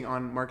focusing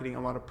on marketing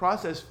a lot of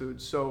processed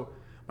foods. So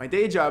my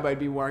day job, I'd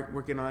be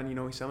working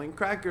on, selling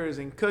crackers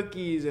and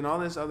cookies and all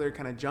this other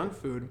kind of junk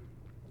food.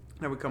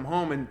 And I would come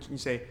home and you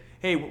say,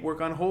 hey,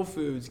 work on whole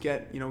foods,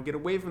 get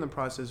away from the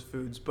processed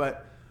foods.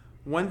 But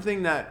one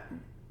thing that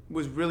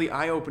was really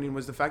eye-opening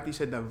was the fact that you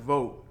said that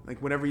vote,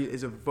 like whatever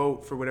is a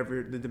vote for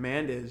whatever the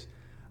demand is.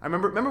 I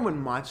remember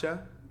when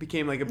matcha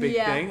became like a big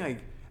thing,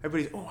 like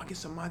everybody's, I get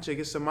some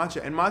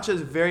matcha. And matcha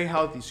is very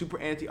healthy, super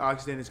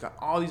antioxidant. It's got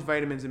all these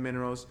vitamins and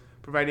minerals,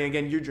 providing,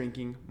 again, you're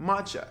drinking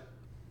matcha.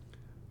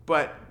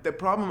 But the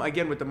problem,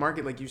 again, with the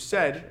market, like you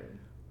said,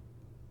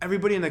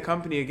 everybody in the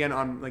company, again,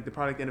 on like the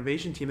product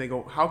innovation team, they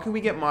go, how can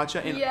we get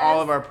matcha in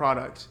all of our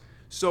products?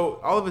 So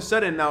all of a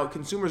sudden now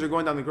consumers are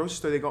going down the grocery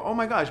store, they go, oh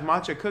my gosh,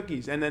 matcha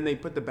cookies. And then they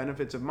put the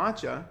benefits of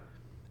matcha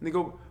and they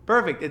go,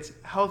 perfect, it's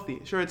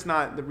healthy. Sure, it's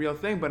not the real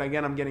thing, but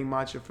again, I'm getting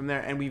matcha from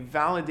there. And we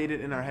validate it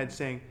in our head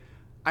saying,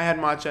 I had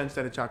matcha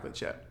instead of chocolate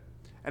chip.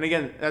 And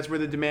again, that's where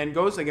the demand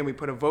goes. Again, we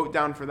put a vote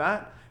down for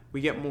that.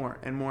 We get more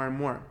and more and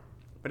more.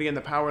 But again,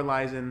 the power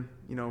lies in,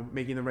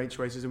 making the right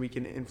choices, and we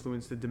can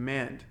influence the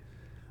demand.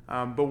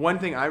 But one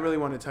thing I really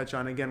want to touch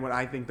on, again, what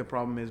I think the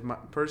problem is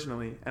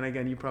personally, and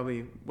again, you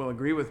probably will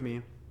agree with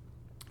me,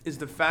 is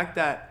the fact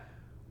that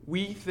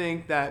we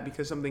think that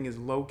because something is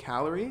low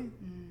calorie,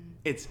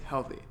 it's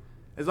healthy.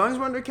 As long as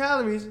we're under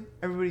calories,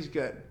 everybody's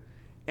good.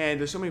 And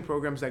there's so many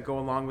programs that go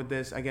along with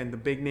this. Again, the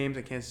big names,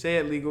 I can't say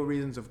it, legal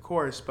reasons, of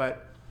course,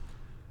 but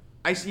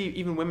I see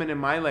even women in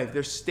my life,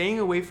 they're staying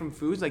away from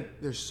foods,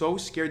 like they're so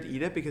scared to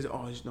eat it because,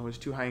 it's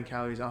too high in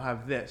calories, I'll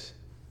have this.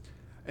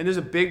 And there's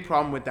a big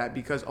problem with that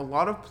because a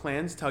lot of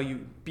plans tell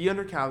you, be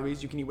under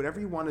calories, you can eat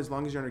whatever you want as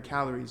long as you're under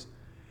calories.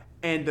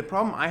 And the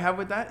problem I have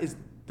with that is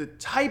the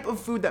type of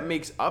food that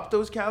makes up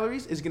those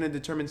calories is going to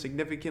determine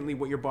significantly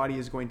what your body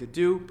is going to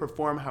do,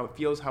 perform, how it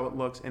feels, how it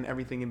looks, and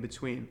everything in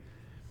between.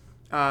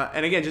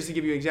 And again, just to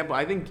give you an example,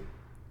 I think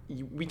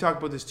we talked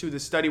about this too, the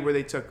study where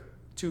they took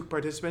 2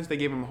 participants, they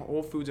gave them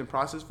whole foods and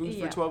processed foods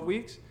for 12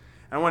 weeks. And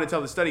I want to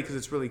tell the study because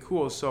it's really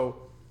cool.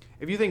 So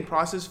if you think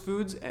processed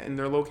foods and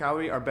they're low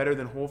calorie are better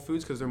than whole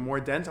foods because they're more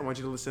dense, I want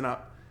you to listen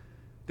up.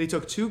 They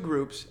took 2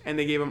 groups and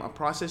they gave them a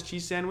processed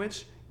cheese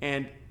sandwich,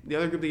 and the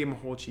other group they gave them a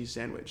whole cheese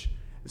sandwich.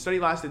 The study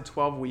lasted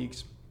 12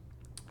 weeks.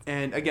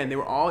 And again, they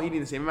were all eating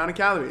the same amount of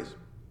calories.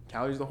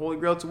 Calories, the holy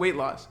grail to weight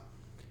loss.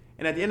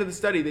 And at the end of the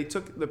study, they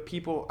took the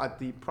people at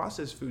the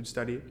processed food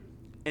study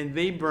and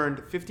they burned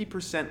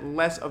 50%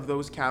 less of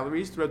those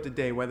calories throughout the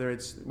day, whether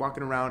it's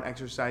walking around,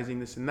 exercising,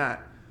 this and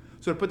that.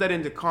 So to put that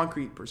into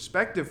concrete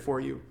perspective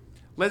for you,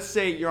 let's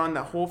say you're on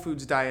the whole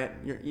foods diet,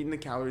 you're eating the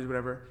calories,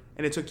 whatever,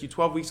 and it took you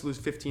 12 weeks to lose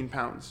 15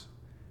 pounds.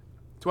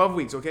 12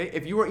 weeks, okay?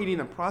 If you were eating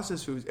the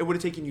processed foods, it would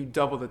have taken you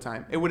double the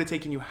time. It would have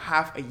taken you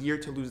half a year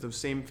to lose those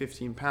same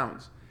 15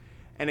 pounds.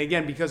 And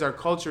again, because our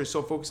culture is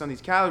so focused on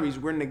these calories,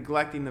 we're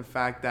neglecting the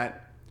fact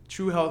that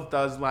true health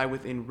does lie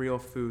within real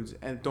foods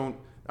and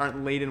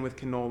aren't laden with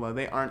canola.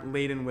 They aren't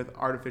laden with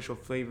artificial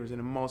flavors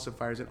and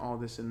emulsifiers and all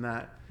this and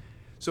that.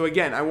 So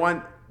again, I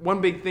want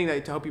one big thing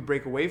that to help you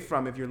break away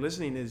from if you're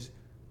listening is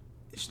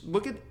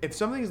look at, if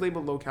something is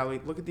labeled low calorie,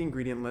 look at the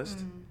ingredient list.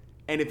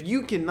 And if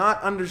you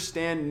cannot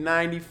understand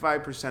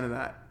 95% of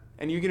that,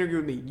 and you can agree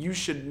with me, you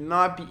should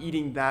not be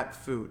eating that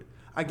food.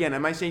 Again,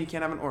 am I saying you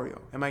can't have an Oreo?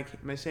 Am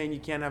I saying you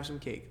can't have some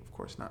cake? Of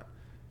course not.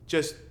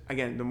 Just,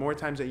 again, the more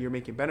times that you're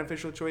making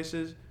beneficial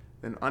choices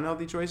than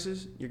unhealthy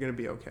choices, you're going to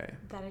be okay.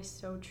 That is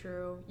so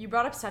true. You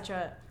brought up such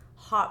a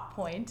hot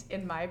point,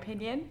 in my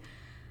opinion.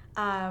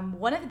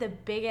 One of the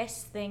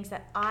biggest things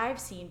that I've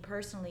seen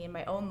personally in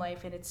my own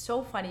life, and it's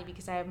so funny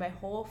because I have my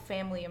whole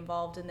family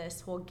involved in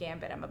this whole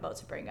gambit I'm about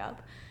to bring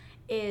up,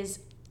 is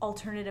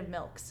alternative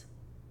milks.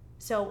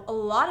 So a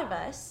lot of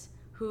us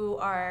who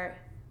are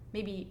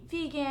maybe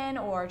vegan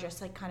or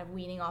just like kind of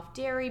weaning off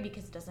dairy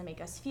because it doesn't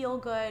make us feel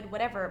good,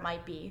 whatever it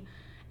might be,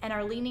 and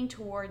are leaning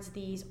towards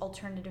these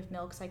alternative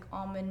milks like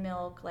almond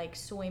milk, like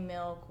soy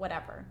milk,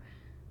 whatever.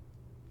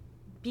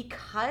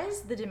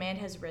 Because the demand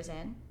has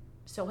risen,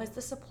 so has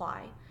the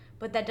supply,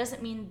 but that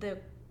doesn't mean the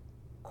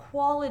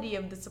quality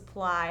of the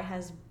supply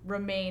has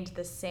remained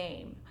the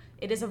same.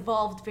 It has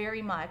evolved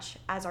very much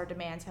as our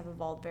demands have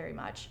evolved very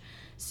much.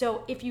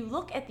 So if you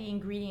look at the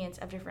ingredients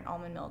of different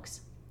almond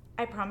milks,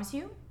 I promise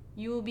you,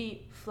 you will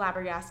be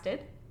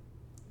flabbergasted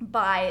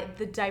by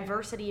the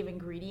diversity of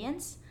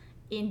ingredients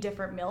in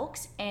different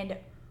milks and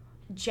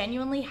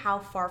genuinely how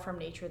far from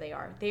nature they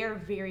are. They are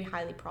very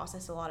highly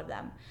processed, a lot of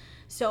them.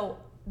 So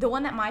the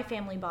one that my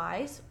family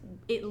buys,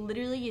 it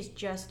literally is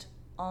just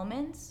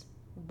almonds,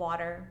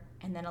 water,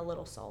 and then a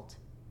little salt.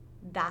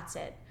 That's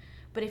it.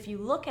 But if you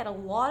look at a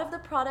lot of the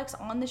products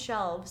on the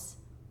shelves,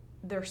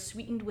 they're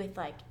sweetened with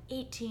like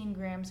 18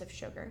 grams of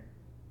sugar.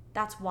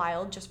 That's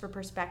wild. Just for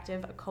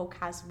perspective, a Coke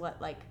has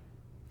what, like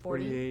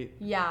 40? 48.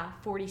 Yeah,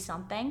 40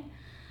 something.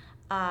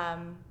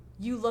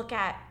 You look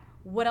at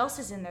what else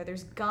is in there.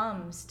 There's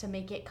gums to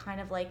make it kind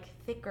of like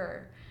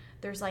thicker.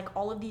 There's like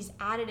all of these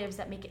additives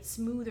that make it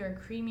smoother and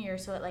creamier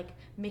so it like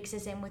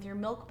mixes in with your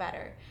milk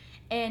better.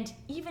 And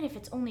even if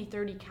it's only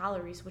 30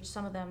 calories, which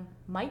some of them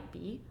might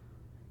be,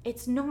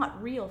 it's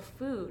not real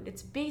food.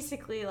 It's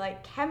basically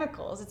like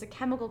chemicals. It's a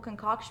chemical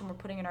concoction we're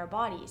putting in our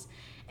bodies.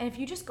 And if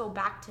you just go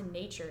back to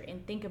nature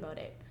and think about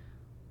it,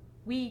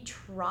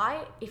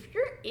 if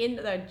you're in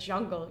the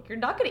jungle, you're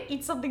not going to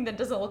eat something that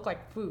doesn't look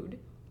like food.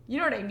 You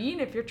know what I mean?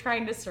 If you're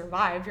trying to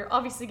survive, you're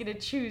obviously going to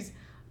choose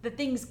the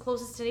things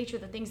closest to nature,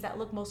 the things that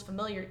look most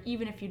familiar,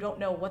 even if you don't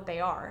know what they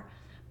are.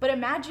 But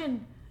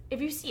imagine if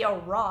you see a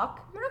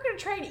rock, you're not going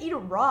to try and eat a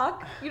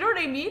rock. You know what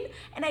I mean?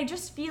 And I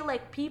just feel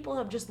like people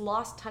have just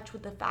lost touch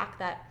with the fact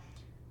that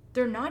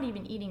they're not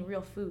even eating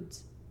real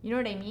foods. You know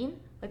what I mean?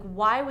 Like,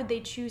 why would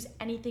they choose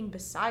anything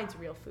besides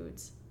real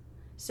foods?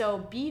 So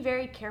be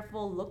very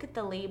careful, look at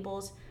the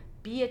labels,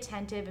 be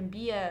attentive, and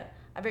be a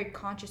very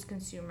conscious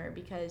consumer,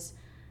 because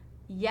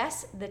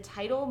yes, the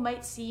title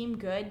might seem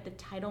good, the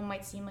title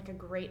might seem like a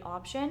great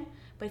option,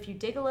 but if you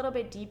dig a little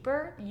bit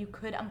deeper, you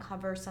could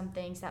uncover some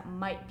things that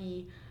might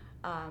be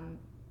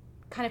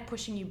kind of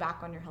pushing you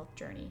back on your health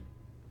journey.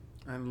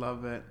 I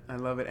love it.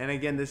 And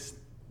again,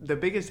 the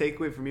biggest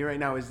takeaway for me right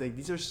now is like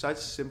these are such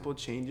simple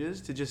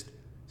changes to just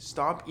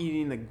stop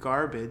eating the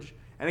garbage.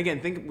 And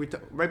again,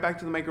 right back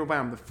to the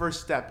microbiome. The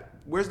first step,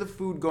 where's the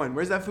food going?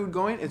 Where's that food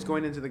going? It's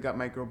going into the gut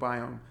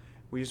microbiome.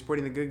 We're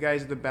supporting the good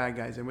guys or the bad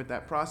guys. And with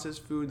that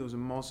processed food, those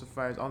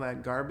emulsifiers, all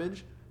that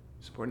garbage,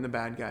 supporting the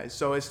bad guys.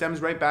 So it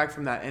stems right back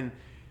from that. And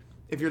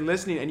if you're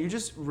listening and you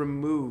just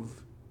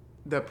remove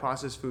the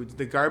processed foods,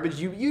 the garbage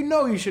you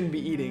know you shouldn't be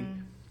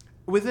eating,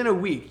 within a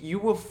week, you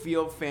will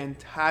feel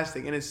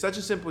fantastic. And it's such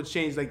a simple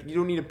change. Like, you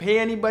don't need to pay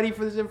anybody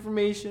for this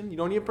information. You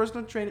don't need a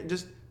personal trainer.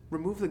 Just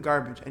remove the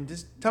garbage and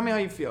just tell me how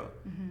you feel.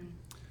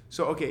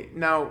 So, okay,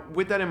 now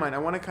with that in mind, I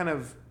want to kind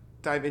of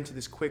dive into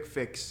this quick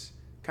fix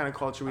kind of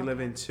culture we live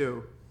in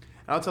too.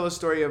 And I'll tell a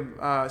story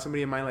of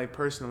somebody in my life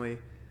personally.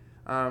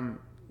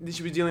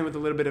 She was dealing with a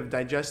little bit of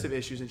digestive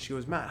issues, and she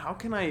goes, Matt, how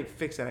can I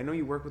fix that? I know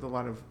you work with a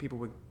lot of people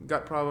with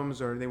gut problems,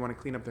 or they want to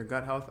clean up their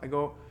gut health. I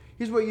go,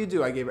 here's what you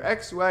do. I gave her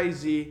X, Y,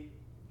 Z,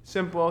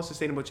 simple,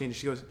 sustainable changes.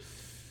 She goes,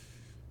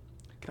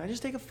 can I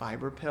just take a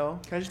fiber pill?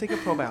 Can I just take a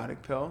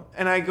probiotic pill?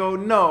 And I go,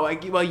 no,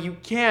 well, you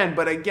can,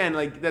 but again,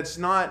 like, that's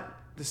not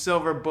the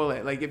silver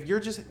bullet. Like, if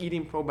you're just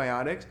eating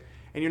probiotics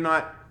and you're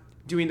not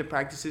doing the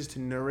practices to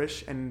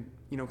nourish and,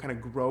 you know, kind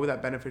of grow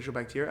that beneficial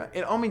bacteria,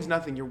 it all means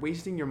nothing. You're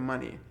wasting your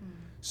money.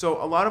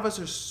 So a lot of us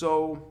are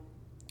so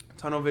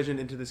tunnel visioned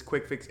into this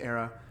quick fix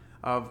era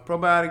of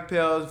probiotic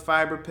pills,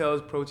 fiber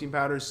pills, protein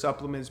powders,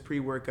 supplements,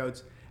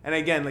 pre-workouts. And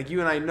again, like you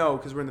and I know,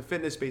 because we're in the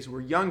fitness space,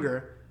 we're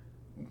younger,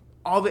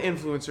 all the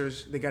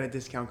influencers, they got a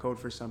discount code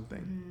for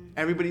something.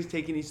 Everybody's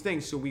taking these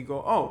things. So we go,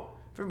 oh,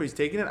 if everybody's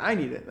taking it, I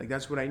need it. Like,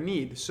 that's what I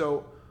need.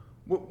 So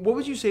what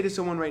would you say to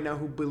someone right now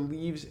who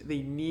believes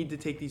they need to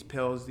take these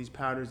pills, these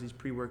powders, these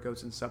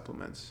pre-workouts and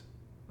supplements?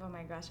 Oh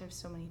my gosh, I have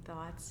so many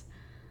thoughts.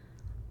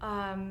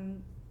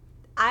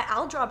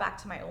 I'll draw back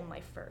to my own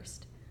life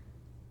first.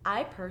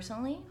 I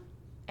personally,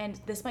 and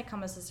this might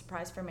come as a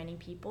surprise for many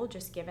people,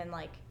 just given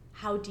like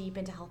how deep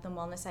into health and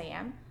wellness I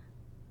am,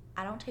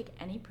 I don't take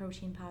any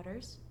protein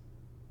powders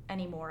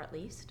anymore, at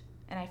least,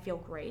 and I feel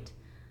great.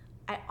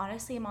 I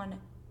honestly am on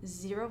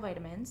 0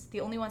 vitamins.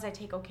 The only ones I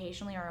take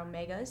occasionally are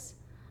omegas,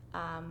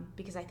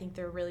 because I think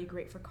they're really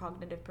great for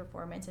cognitive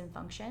performance and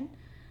function,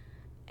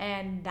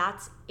 and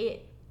that's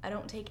it. I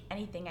don't take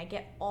anything. I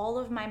get all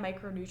of my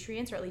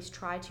micronutrients, or at least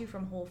try to,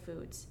 from whole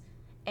foods.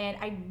 And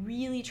I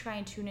really try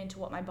and tune into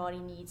what my body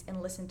needs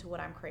and listen to what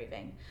I'm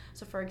craving.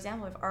 So for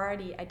example, I've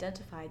already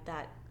identified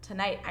that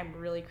tonight I'm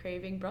really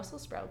craving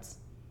Brussels sprouts.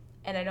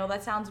 And I know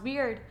that sounds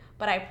weird,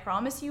 but I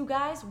promise you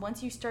guys,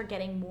 once you start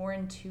getting more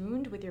in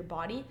tuned with your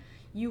body,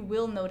 you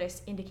will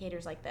notice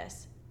indicators like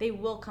this. They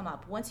will come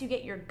up. Once you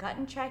get your gut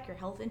in check, your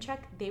health in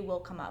check, they will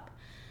come up.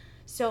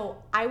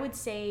 So I would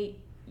say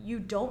you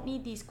don't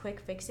need these quick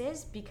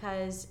fixes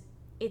because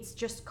it's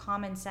just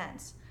common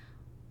sense.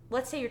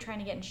 Let's say you're trying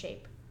to get in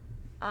shape.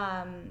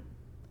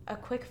 A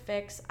quick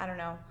fix, I don't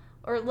know.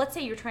 Or let's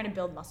say you're trying to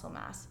build muscle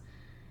mass.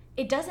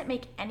 It doesn't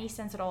make any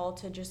sense at all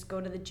to just go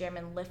to the gym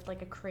and lift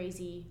like a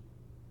crazy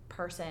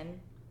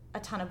person a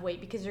ton of weight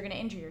because you're going to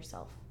injure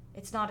yourself.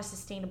 It's not a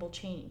sustainable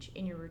change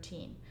in your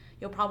routine.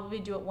 You'll probably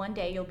do it one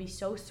day. You'll be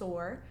so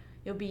sore.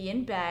 You'll be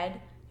in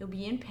bed. You'll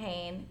be in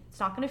pain. It's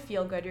not going to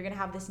feel good. You're going to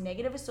have this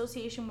negative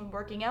association with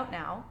working out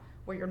now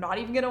where you're not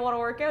even going to want to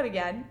work out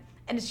again.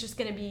 And it's just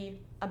going to be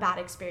a bad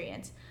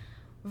experience.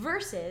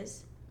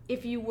 Versus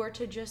if you were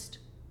to just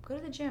go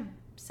to the gym,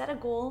 set a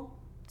goal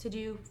to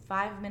do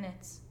 5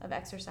 minutes of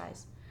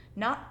exercise.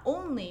 Not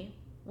only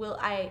will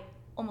I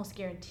almost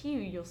guarantee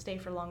you'll stay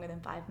for longer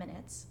than 5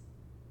 minutes,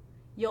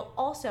 you'll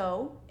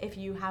also, if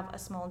you have a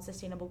small and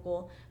sustainable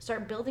goal,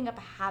 start building up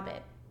a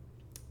habit.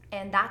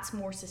 And that's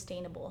more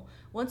sustainable.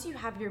 Once you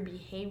have your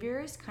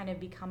behaviors kind of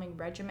becoming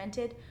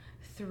regimented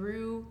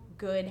through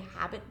good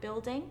habit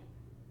building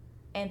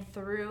and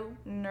through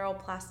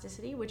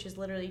neuroplasticity, which is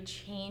literally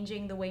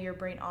changing the way your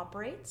brain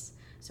operates.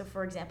 So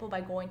for example,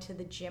 by going to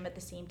the gym at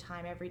the same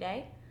time every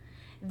day,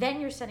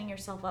 then you're setting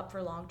yourself up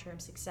for long-term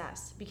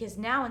success. Because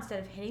now instead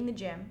of hitting the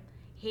gym,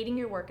 hating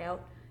your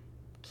workout,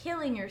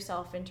 killing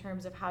yourself in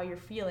terms of how you're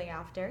feeling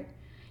after,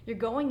 you're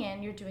going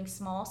in, you're doing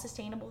small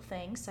sustainable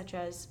things such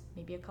as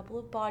maybe a couple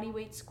of body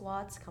weight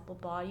squats, a couple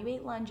body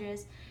weight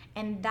lunges,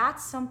 and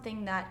that's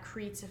something that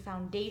creates a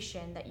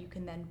foundation that you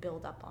can then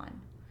build up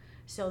on.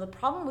 So the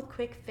problem with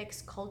quick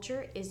fix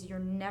culture is you're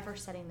never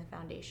setting the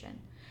foundation.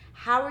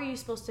 How are you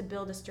supposed to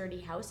build a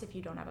sturdy house if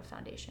you don't have a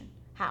foundation?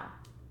 How?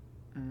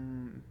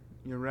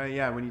 You're right.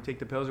 Yeah, when you take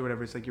the pills or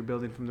whatever, it's like you're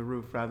building from the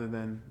roof rather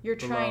than you're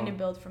below. Trying to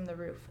build from the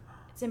roof.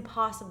 It's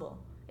impossible.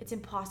 It's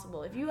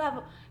impossible. If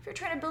you're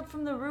trying to build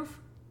from the roof,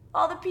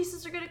 all the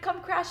pieces are going to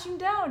come crashing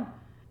down.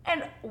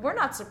 And we're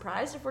not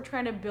surprised if we're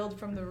trying to build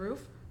from the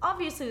roof.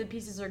 Obviously, the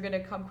pieces are going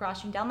to come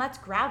crashing down. That's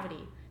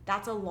gravity.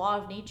 That's a law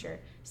of nature.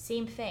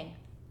 Same thing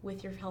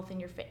with your health and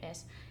your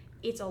fitness.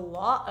 It's a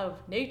law of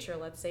nature,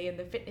 let's say, in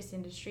the fitness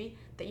industry,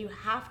 that you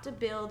have to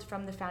build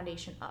from the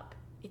foundation up.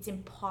 It's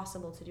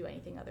impossible to do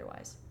anything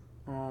otherwise.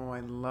 Oh, I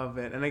love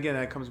it. And again,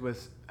 that comes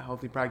with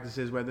healthy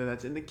practices, whether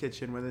that's in the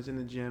kitchen, whether it's in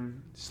the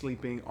gym,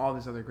 sleeping, all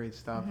this other great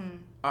stuff.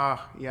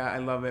 Yeah, I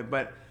love it.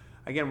 But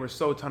again, we're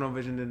so tunnel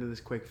visioned into this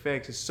quick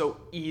fix. It's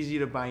so easy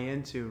to buy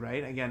into,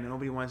 right? Again,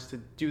 nobody wants to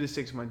do the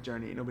 6-month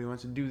journey. Nobody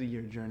wants to do the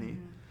year journey.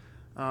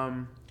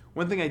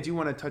 One thing I do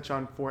want to touch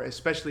on for,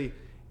 especially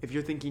if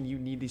you're thinking you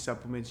need these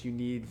supplements, you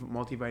need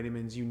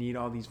multivitamins, you need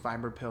all these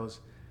fiber pills,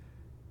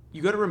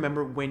 you got to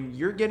remember when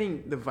you're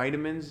getting the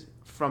vitamins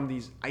from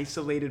these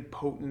isolated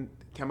potent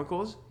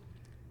chemicals,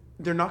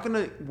 they're not going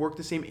to work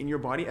the same in your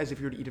body as if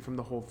you were to eat it from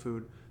the whole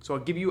food. So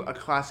I'll give you a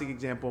classic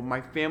example. My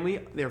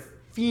family, they're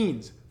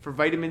fiends for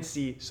vitamin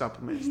C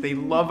supplements. They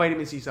love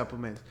vitamin C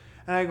supplements.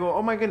 And I go,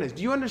 oh my goodness,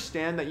 do you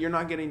understand that you're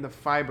not getting the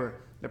fiber,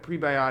 the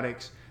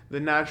prebiotics, the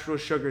natural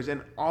sugars,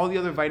 and all the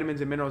other vitamins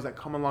and minerals that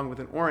come along with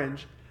an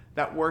orange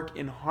that work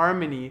in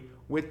harmony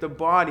with the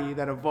body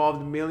that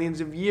evolved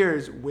millions of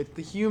years with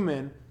the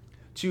human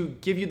to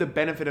give you the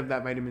benefit of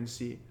that vitamin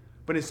C.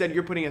 But instead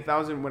you're putting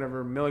 1,000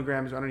 whatever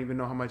milligrams, I don't even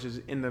know how much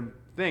is in the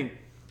thing.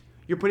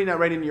 You're putting that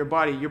right into your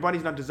body. Your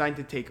body's not designed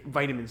to take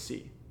vitamin C.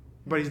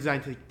 Your body's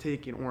designed to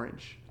take an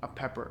orange, a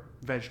pepper,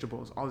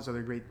 vegetables, all these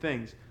other great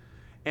things.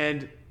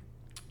 And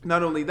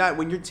not only that,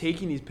 when you're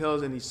taking these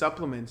pills and these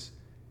supplements,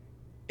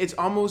 it's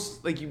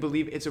almost like you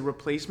believe it's a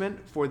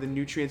replacement for the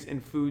nutrients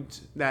and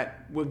foods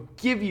that will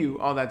give you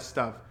all that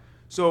stuff.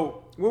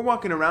 So we're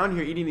walking around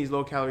here eating these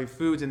low-calorie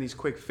foods and these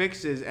quick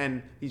fixes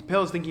and these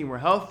pills thinking we're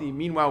healthy.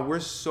 Meanwhile,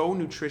 we're so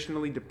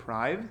nutritionally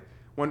deprived,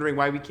 wondering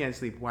why we can't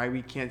sleep, why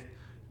we can't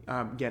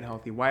get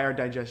healthy, why our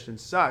digestion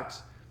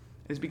sucks.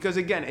 It's because,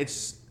 again,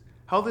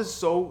 health is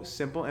so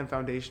simple and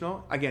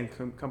foundational. Again,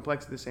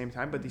 complex at the same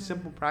time, but these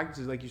simple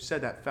practices, like you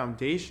said, that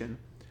foundation,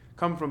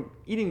 come from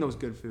eating those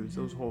good foods,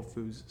 those whole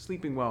foods,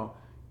 sleeping well,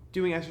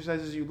 doing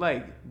exercises you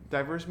like,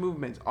 diverse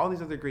movements, all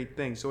these other great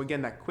things. So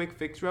again, that quick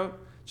fix route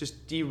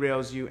just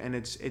derails you, and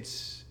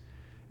it's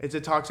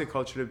a toxic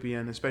culture to be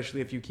in,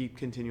 especially if you keep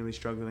continually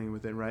struggling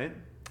with it, right?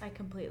 I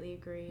completely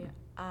agree.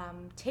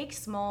 Take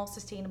small,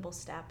 sustainable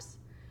steps.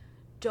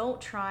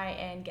 Don't try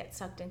and get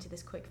sucked into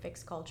this quick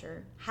fix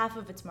culture. Half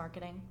of it's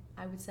marketing,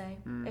 I would say,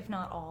 if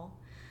not all.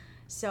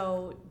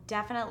 So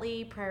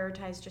definitely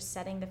prioritize just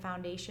setting the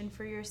foundation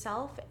for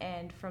yourself,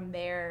 and from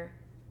there,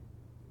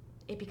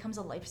 it becomes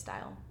a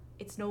lifestyle.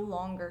 It's no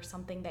longer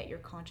something that you're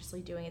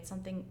consciously doing. It's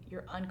something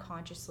you're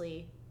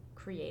unconsciously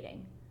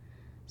creating.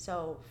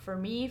 So for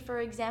me, for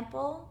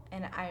example,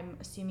 and I'm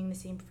assuming the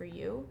same for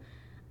you,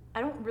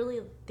 I don't really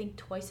think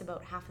twice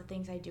about half the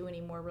things I do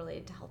anymore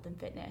related to health and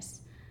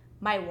fitness.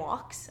 My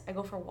walks, I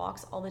go for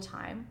walks all the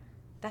time.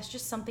 That's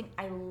just something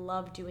I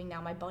love doing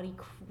now. My body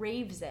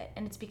craves it,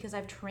 and it's because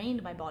I've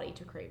trained my body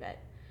to crave it.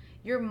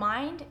 Your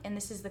mind, and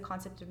this is the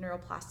concept of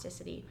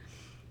neuroplasticity,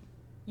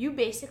 you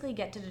basically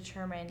get to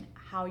determine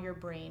how your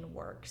brain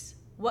works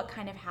what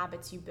kind of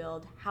habits you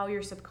build, how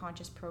your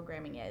subconscious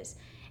programming is.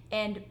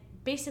 And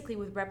basically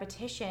with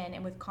repetition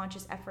and with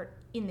conscious effort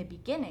in the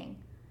beginning,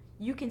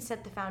 you can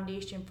set the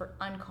foundation for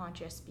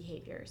unconscious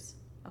behaviors,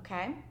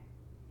 okay?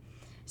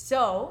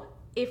 So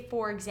if,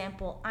 for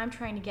example, I'm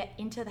trying to get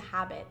into the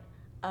habit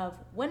of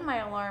when my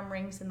alarm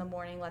rings in the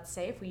morning, let's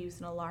say if we use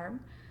an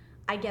alarm,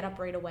 I get up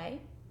right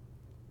away.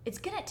 It's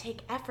gonna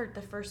take effort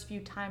the first few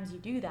times you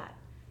do that.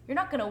 You're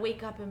not gonna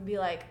wake up and be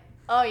like,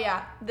 oh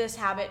yeah, this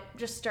habit,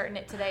 just starting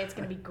it today, it's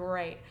gonna be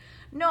great.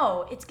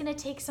 No, it's gonna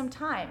take some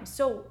time.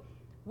 So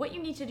what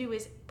you need to do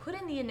is put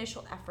in the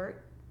initial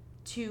effort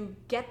to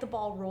get the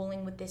ball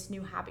rolling with this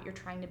new habit you're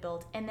trying to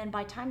build. And then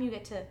by the time you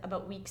get to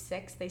about week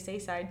 6, they say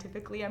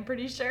scientifically, I'm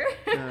pretty sure,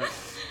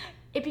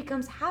 it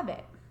becomes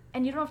habit.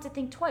 And you don't have to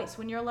think twice.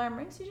 When your alarm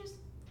rings, you just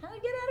kind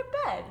of get out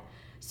of bed.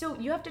 So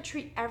you have to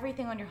treat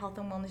everything on your health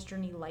and wellness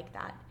journey like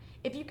that.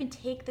 If you can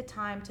take the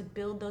time to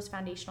build those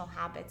foundational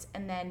habits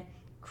and then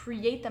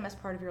create them as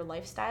part of your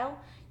lifestyle,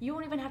 you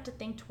won't even have to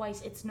think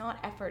twice. It's not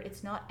effort,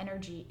 it's not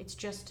energy, it's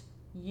just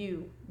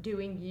you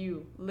doing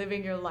you,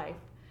 living your life.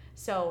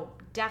 So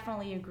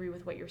definitely agree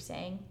with what you're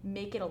saying.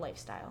 Make it a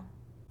lifestyle.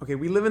 Okay,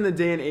 we live in the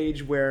day and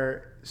age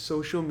where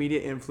social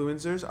media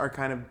influencers are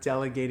kind of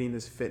delegating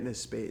this fitness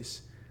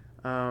space.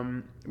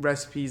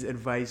 Recipes,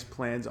 advice,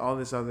 plans, all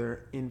this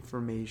other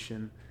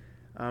information.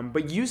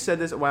 But you said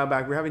this a while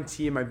back. We were having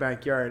tea in my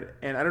backyard,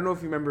 and I don't know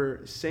if you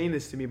remember saying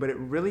this to me, but it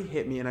really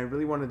hit me, and I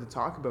really wanted to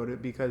talk about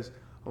it because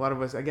a lot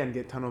of us, again,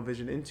 get tunnel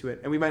vision into it,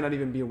 and we might not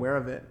even be aware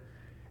of it.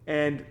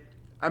 And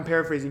I'm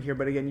paraphrasing here,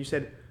 but again, you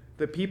said,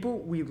 the people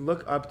we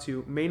look up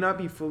to may not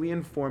be fully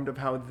informed of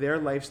how their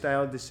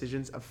lifestyle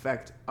decisions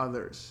affect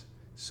others.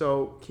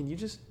 So can you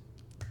just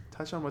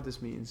touch on what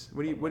this means?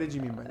 What did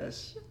you mean by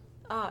this?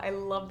 I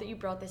love that you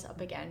brought this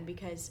up again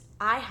because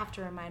I have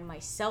to remind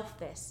myself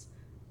this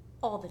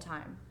all the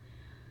time.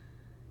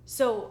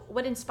 So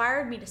what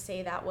inspired me to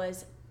say that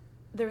was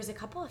there was a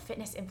couple of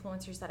fitness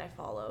influencers that I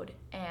followed,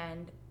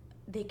 and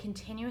they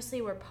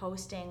continuously were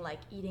posting like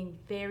eating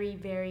very,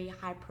 very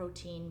high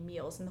protein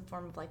meals in the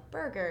form of like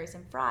burgers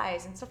and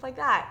fries and stuff like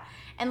that.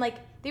 And like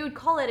they would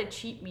call it a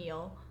cheat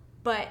meal,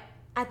 but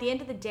at the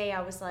end of the day,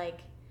 I was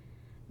like,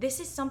 this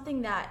is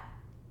something that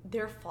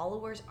their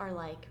followers are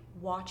like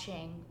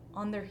watching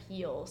on their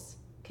heels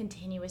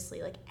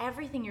continuously. Like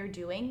everything you're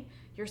doing,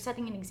 you're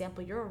setting an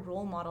example, you're a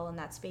role model in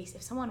that space.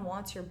 If someone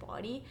wants your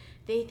body,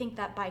 they think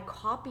that by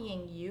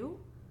copying you,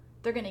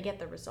 they're gonna get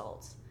the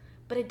results.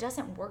 But it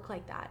doesn't work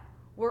like that.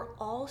 We're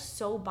all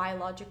so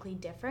biologically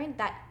different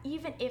that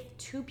even if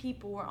 2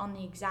 people were on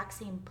the exact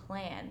same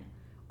plan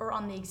or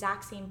on the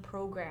exact same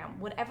program,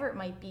 whatever it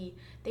might be,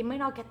 they might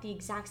not get the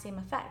exact same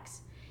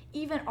effects.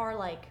 Even our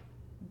like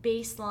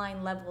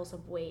baseline levels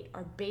of weight,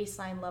 our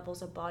baseline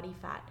levels of body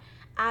fat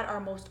at our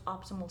most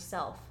optimal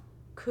self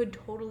could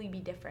totally be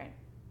different.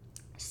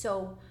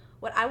 So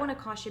what I want to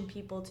caution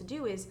people to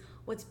do is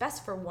what's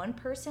best for one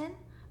person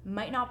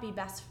might not be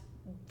best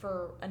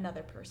for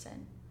another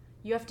person.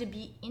 You have to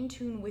be in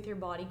tune with your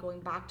body, going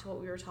back to what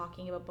we were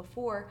talking about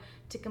before,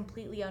 to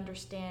completely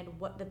understand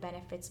what the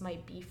benefits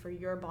might be for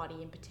your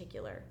body in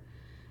particular.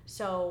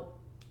 So,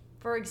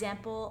 for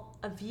example,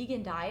 a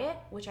vegan diet,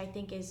 which I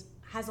think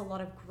has a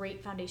lot of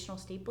great foundational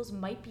staples,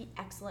 might be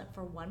excellent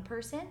for one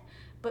person,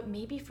 but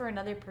maybe for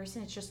another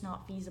person it's just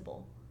not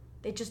feasible.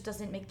 It just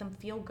doesn't make them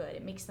feel good.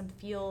 It makes them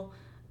feel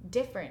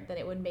different than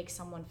it would make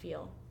someone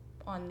feel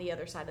on the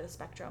other side of the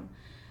spectrum.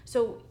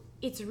 So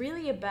it's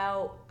really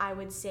about, I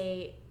would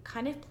say,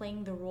 kind of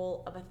playing the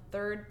role of a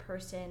third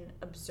person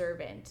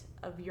observant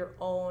of your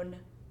own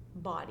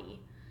body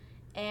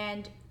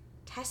and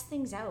test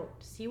things out,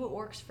 see what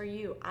works for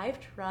you.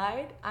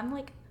 I'm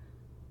like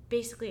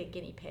basically a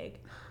guinea pig.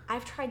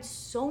 I've tried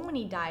so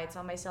many diets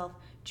on myself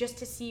just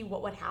to see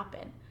what would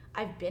happen.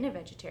 I've been a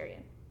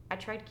vegetarian. I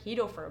tried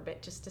keto for a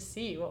bit just to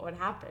see what would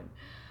happen.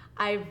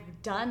 I've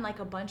done like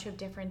a bunch of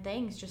different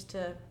things just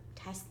to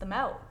test them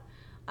out.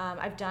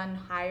 I've done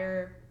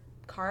higher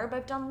carb,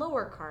 I've done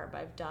lower carb,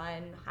 I've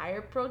done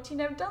higher protein,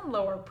 I've done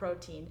lower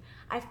protein.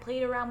 I've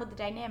played around with the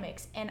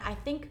dynamics, and I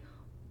think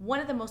one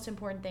of the most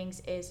important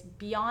things is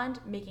beyond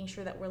making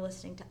sure that we're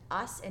listening to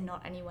us and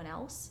not anyone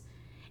else,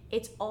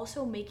 it's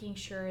also making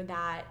sure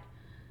that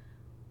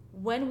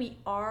when we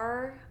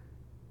are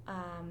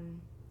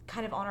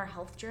kind of on our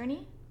health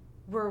journey,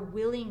 we're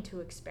willing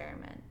to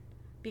experiment,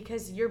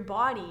 because your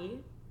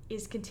body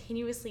is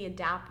continuously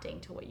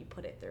adapting to what you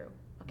put it through,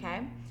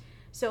 okay?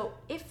 So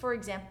if, for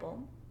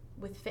example,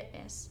 with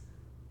fitness,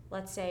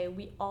 let's say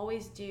we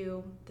always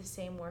do the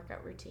same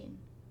workout routine,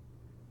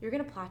 you're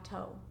gonna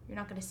plateau. You're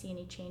not gonna see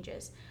any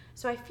changes.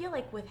 So I feel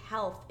like with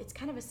health, it's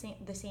kind of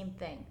the same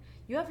thing.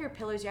 You have your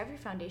pillars, you have your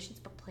foundations,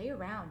 but play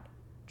around.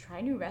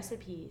 Try new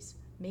recipes.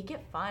 Make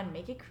it fun,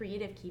 make it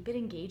creative, keep it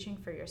engaging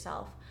for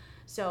yourself.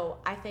 So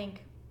I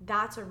think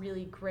that's a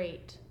really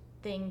great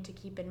thing to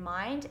keep in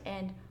mind,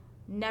 and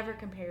never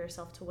compare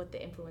yourself to what the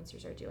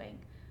influencers are doing.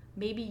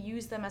 Maybe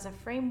use them as a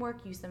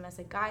framework, use them as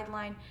a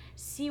guideline,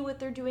 see what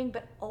they're doing,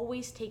 but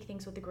always take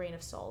things with a grain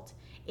of salt.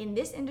 In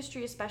this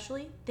industry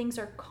especially, things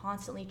are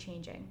constantly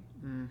changing.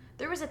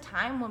 There was a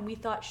time when we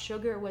thought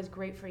sugar was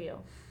great for you,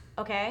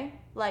 okay?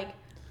 Like,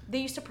 they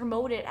used to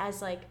promote it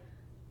as like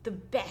the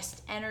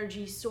best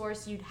energy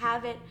source. You'd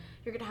have it,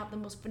 you're gonna have the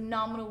most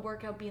phenomenal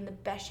workout, be in the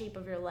best shape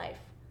of your life.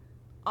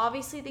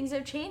 Obviously, things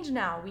have changed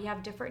now. We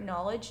have different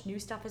knowledge, new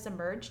stuff has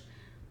emerged.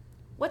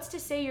 What's to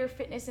say your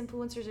fitness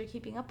influencers are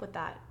keeping up with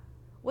that?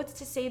 What's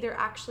to say they're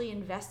actually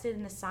invested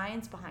in the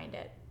science behind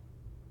it?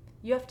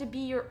 You have to be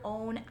your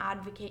own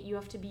advocate. You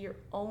have to be your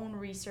own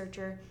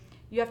researcher.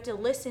 You have to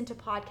listen to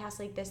podcasts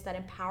like this that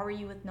empower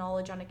you with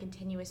knowledge on a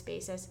continuous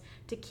basis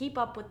to keep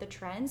up with the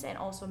trends and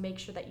also make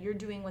sure that you're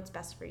doing what's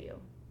best for you.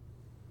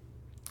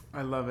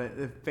 I love it.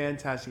 A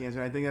fantastic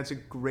answer. I think that's a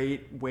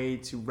great way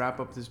to wrap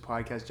up this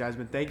podcast.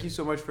 Jasmine, thank you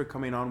so much for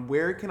coming on.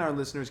 Where can our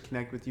listeners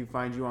connect with you,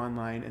 find you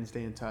online, and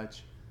stay in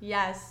touch?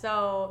 Yes,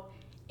 so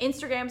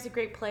Instagram is a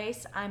great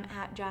place. I'm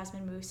at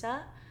Jasmine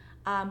Musa.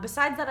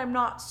 Besides that, I'm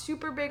not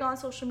super big on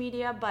social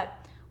media,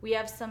 but we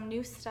have some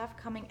new stuff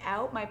coming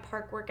out. My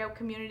park workout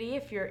community,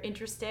 if you're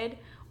interested,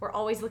 we're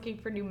always looking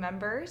for new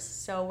members.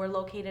 So we're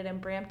located in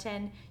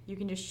Brampton. You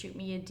can just shoot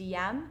me a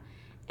DM.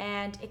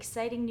 And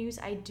exciting news,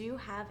 I do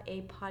have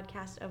a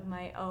podcast of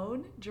my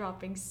own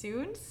dropping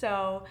soon.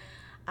 So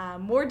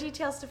more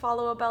details to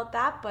follow about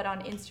that, but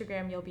on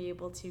Instagram, you'll be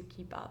able to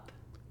keep up.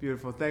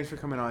 Beautiful. Thanks for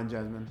coming on,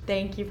 Jasmine.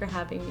 Thank you for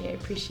having me. I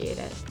appreciate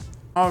it.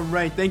 All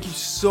right. Thank you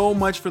so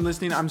much for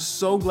listening. I'm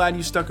so glad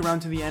you stuck around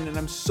to the end, and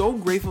I'm so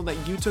grateful that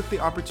you took the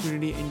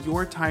opportunity and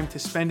your time to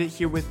spend it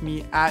here with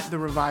me at The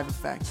Revive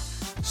Effect.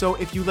 So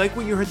if you like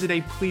what you heard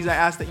today, please, I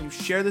ask that you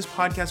share this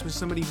podcast with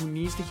somebody who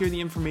needs to hear the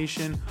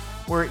information,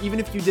 or even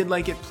if you did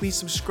like it, please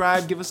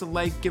subscribe, give us a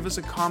like, give us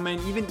a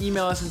comment, even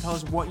email us and tell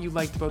us what you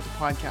liked about the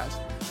podcast.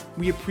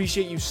 We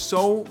appreciate you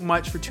so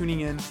much for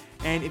tuning in,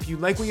 and if you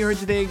like what you heard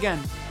today, again,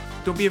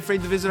 don't be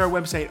afraid to visit our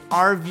website,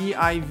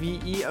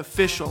 RVIVE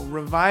Official,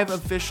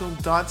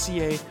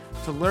 reviveofficial.ca,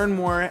 to learn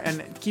more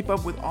and keep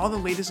up with all the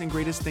latest and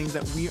greatest things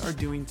that we are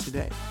doing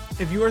today.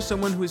 If you are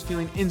someone who is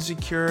feeling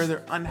insecure,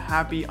 they're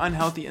unhappy,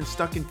 unhealthy, and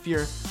stuck in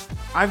fear,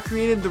 I've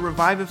created the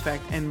Revive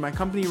Effect and my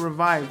company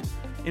Revived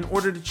in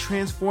order to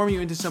transform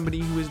you into somebody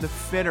who is the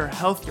fitter,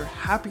 healthier,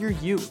 happier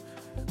you,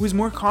 who is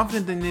more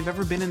confident than they've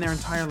ever been in their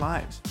entire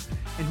lives,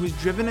 and who is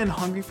driven and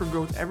hungry for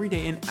growth every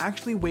day and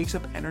actually wakes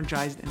up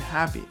energized and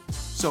happy.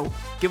 So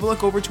give a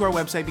look over to our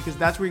website, because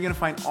that's where you're going to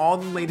find all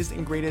the latest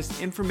and greatest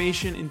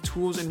information and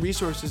tools and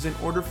resources in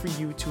order for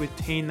you to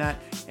attain that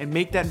and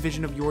make that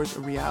vision of yours a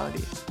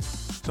reality.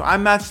 So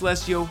I'm Matt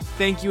Celestio.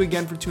 Thank you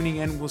again for tuning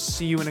in. We'll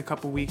see you in a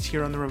couple weeks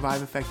here on the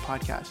Revive Effect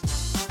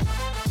podcast.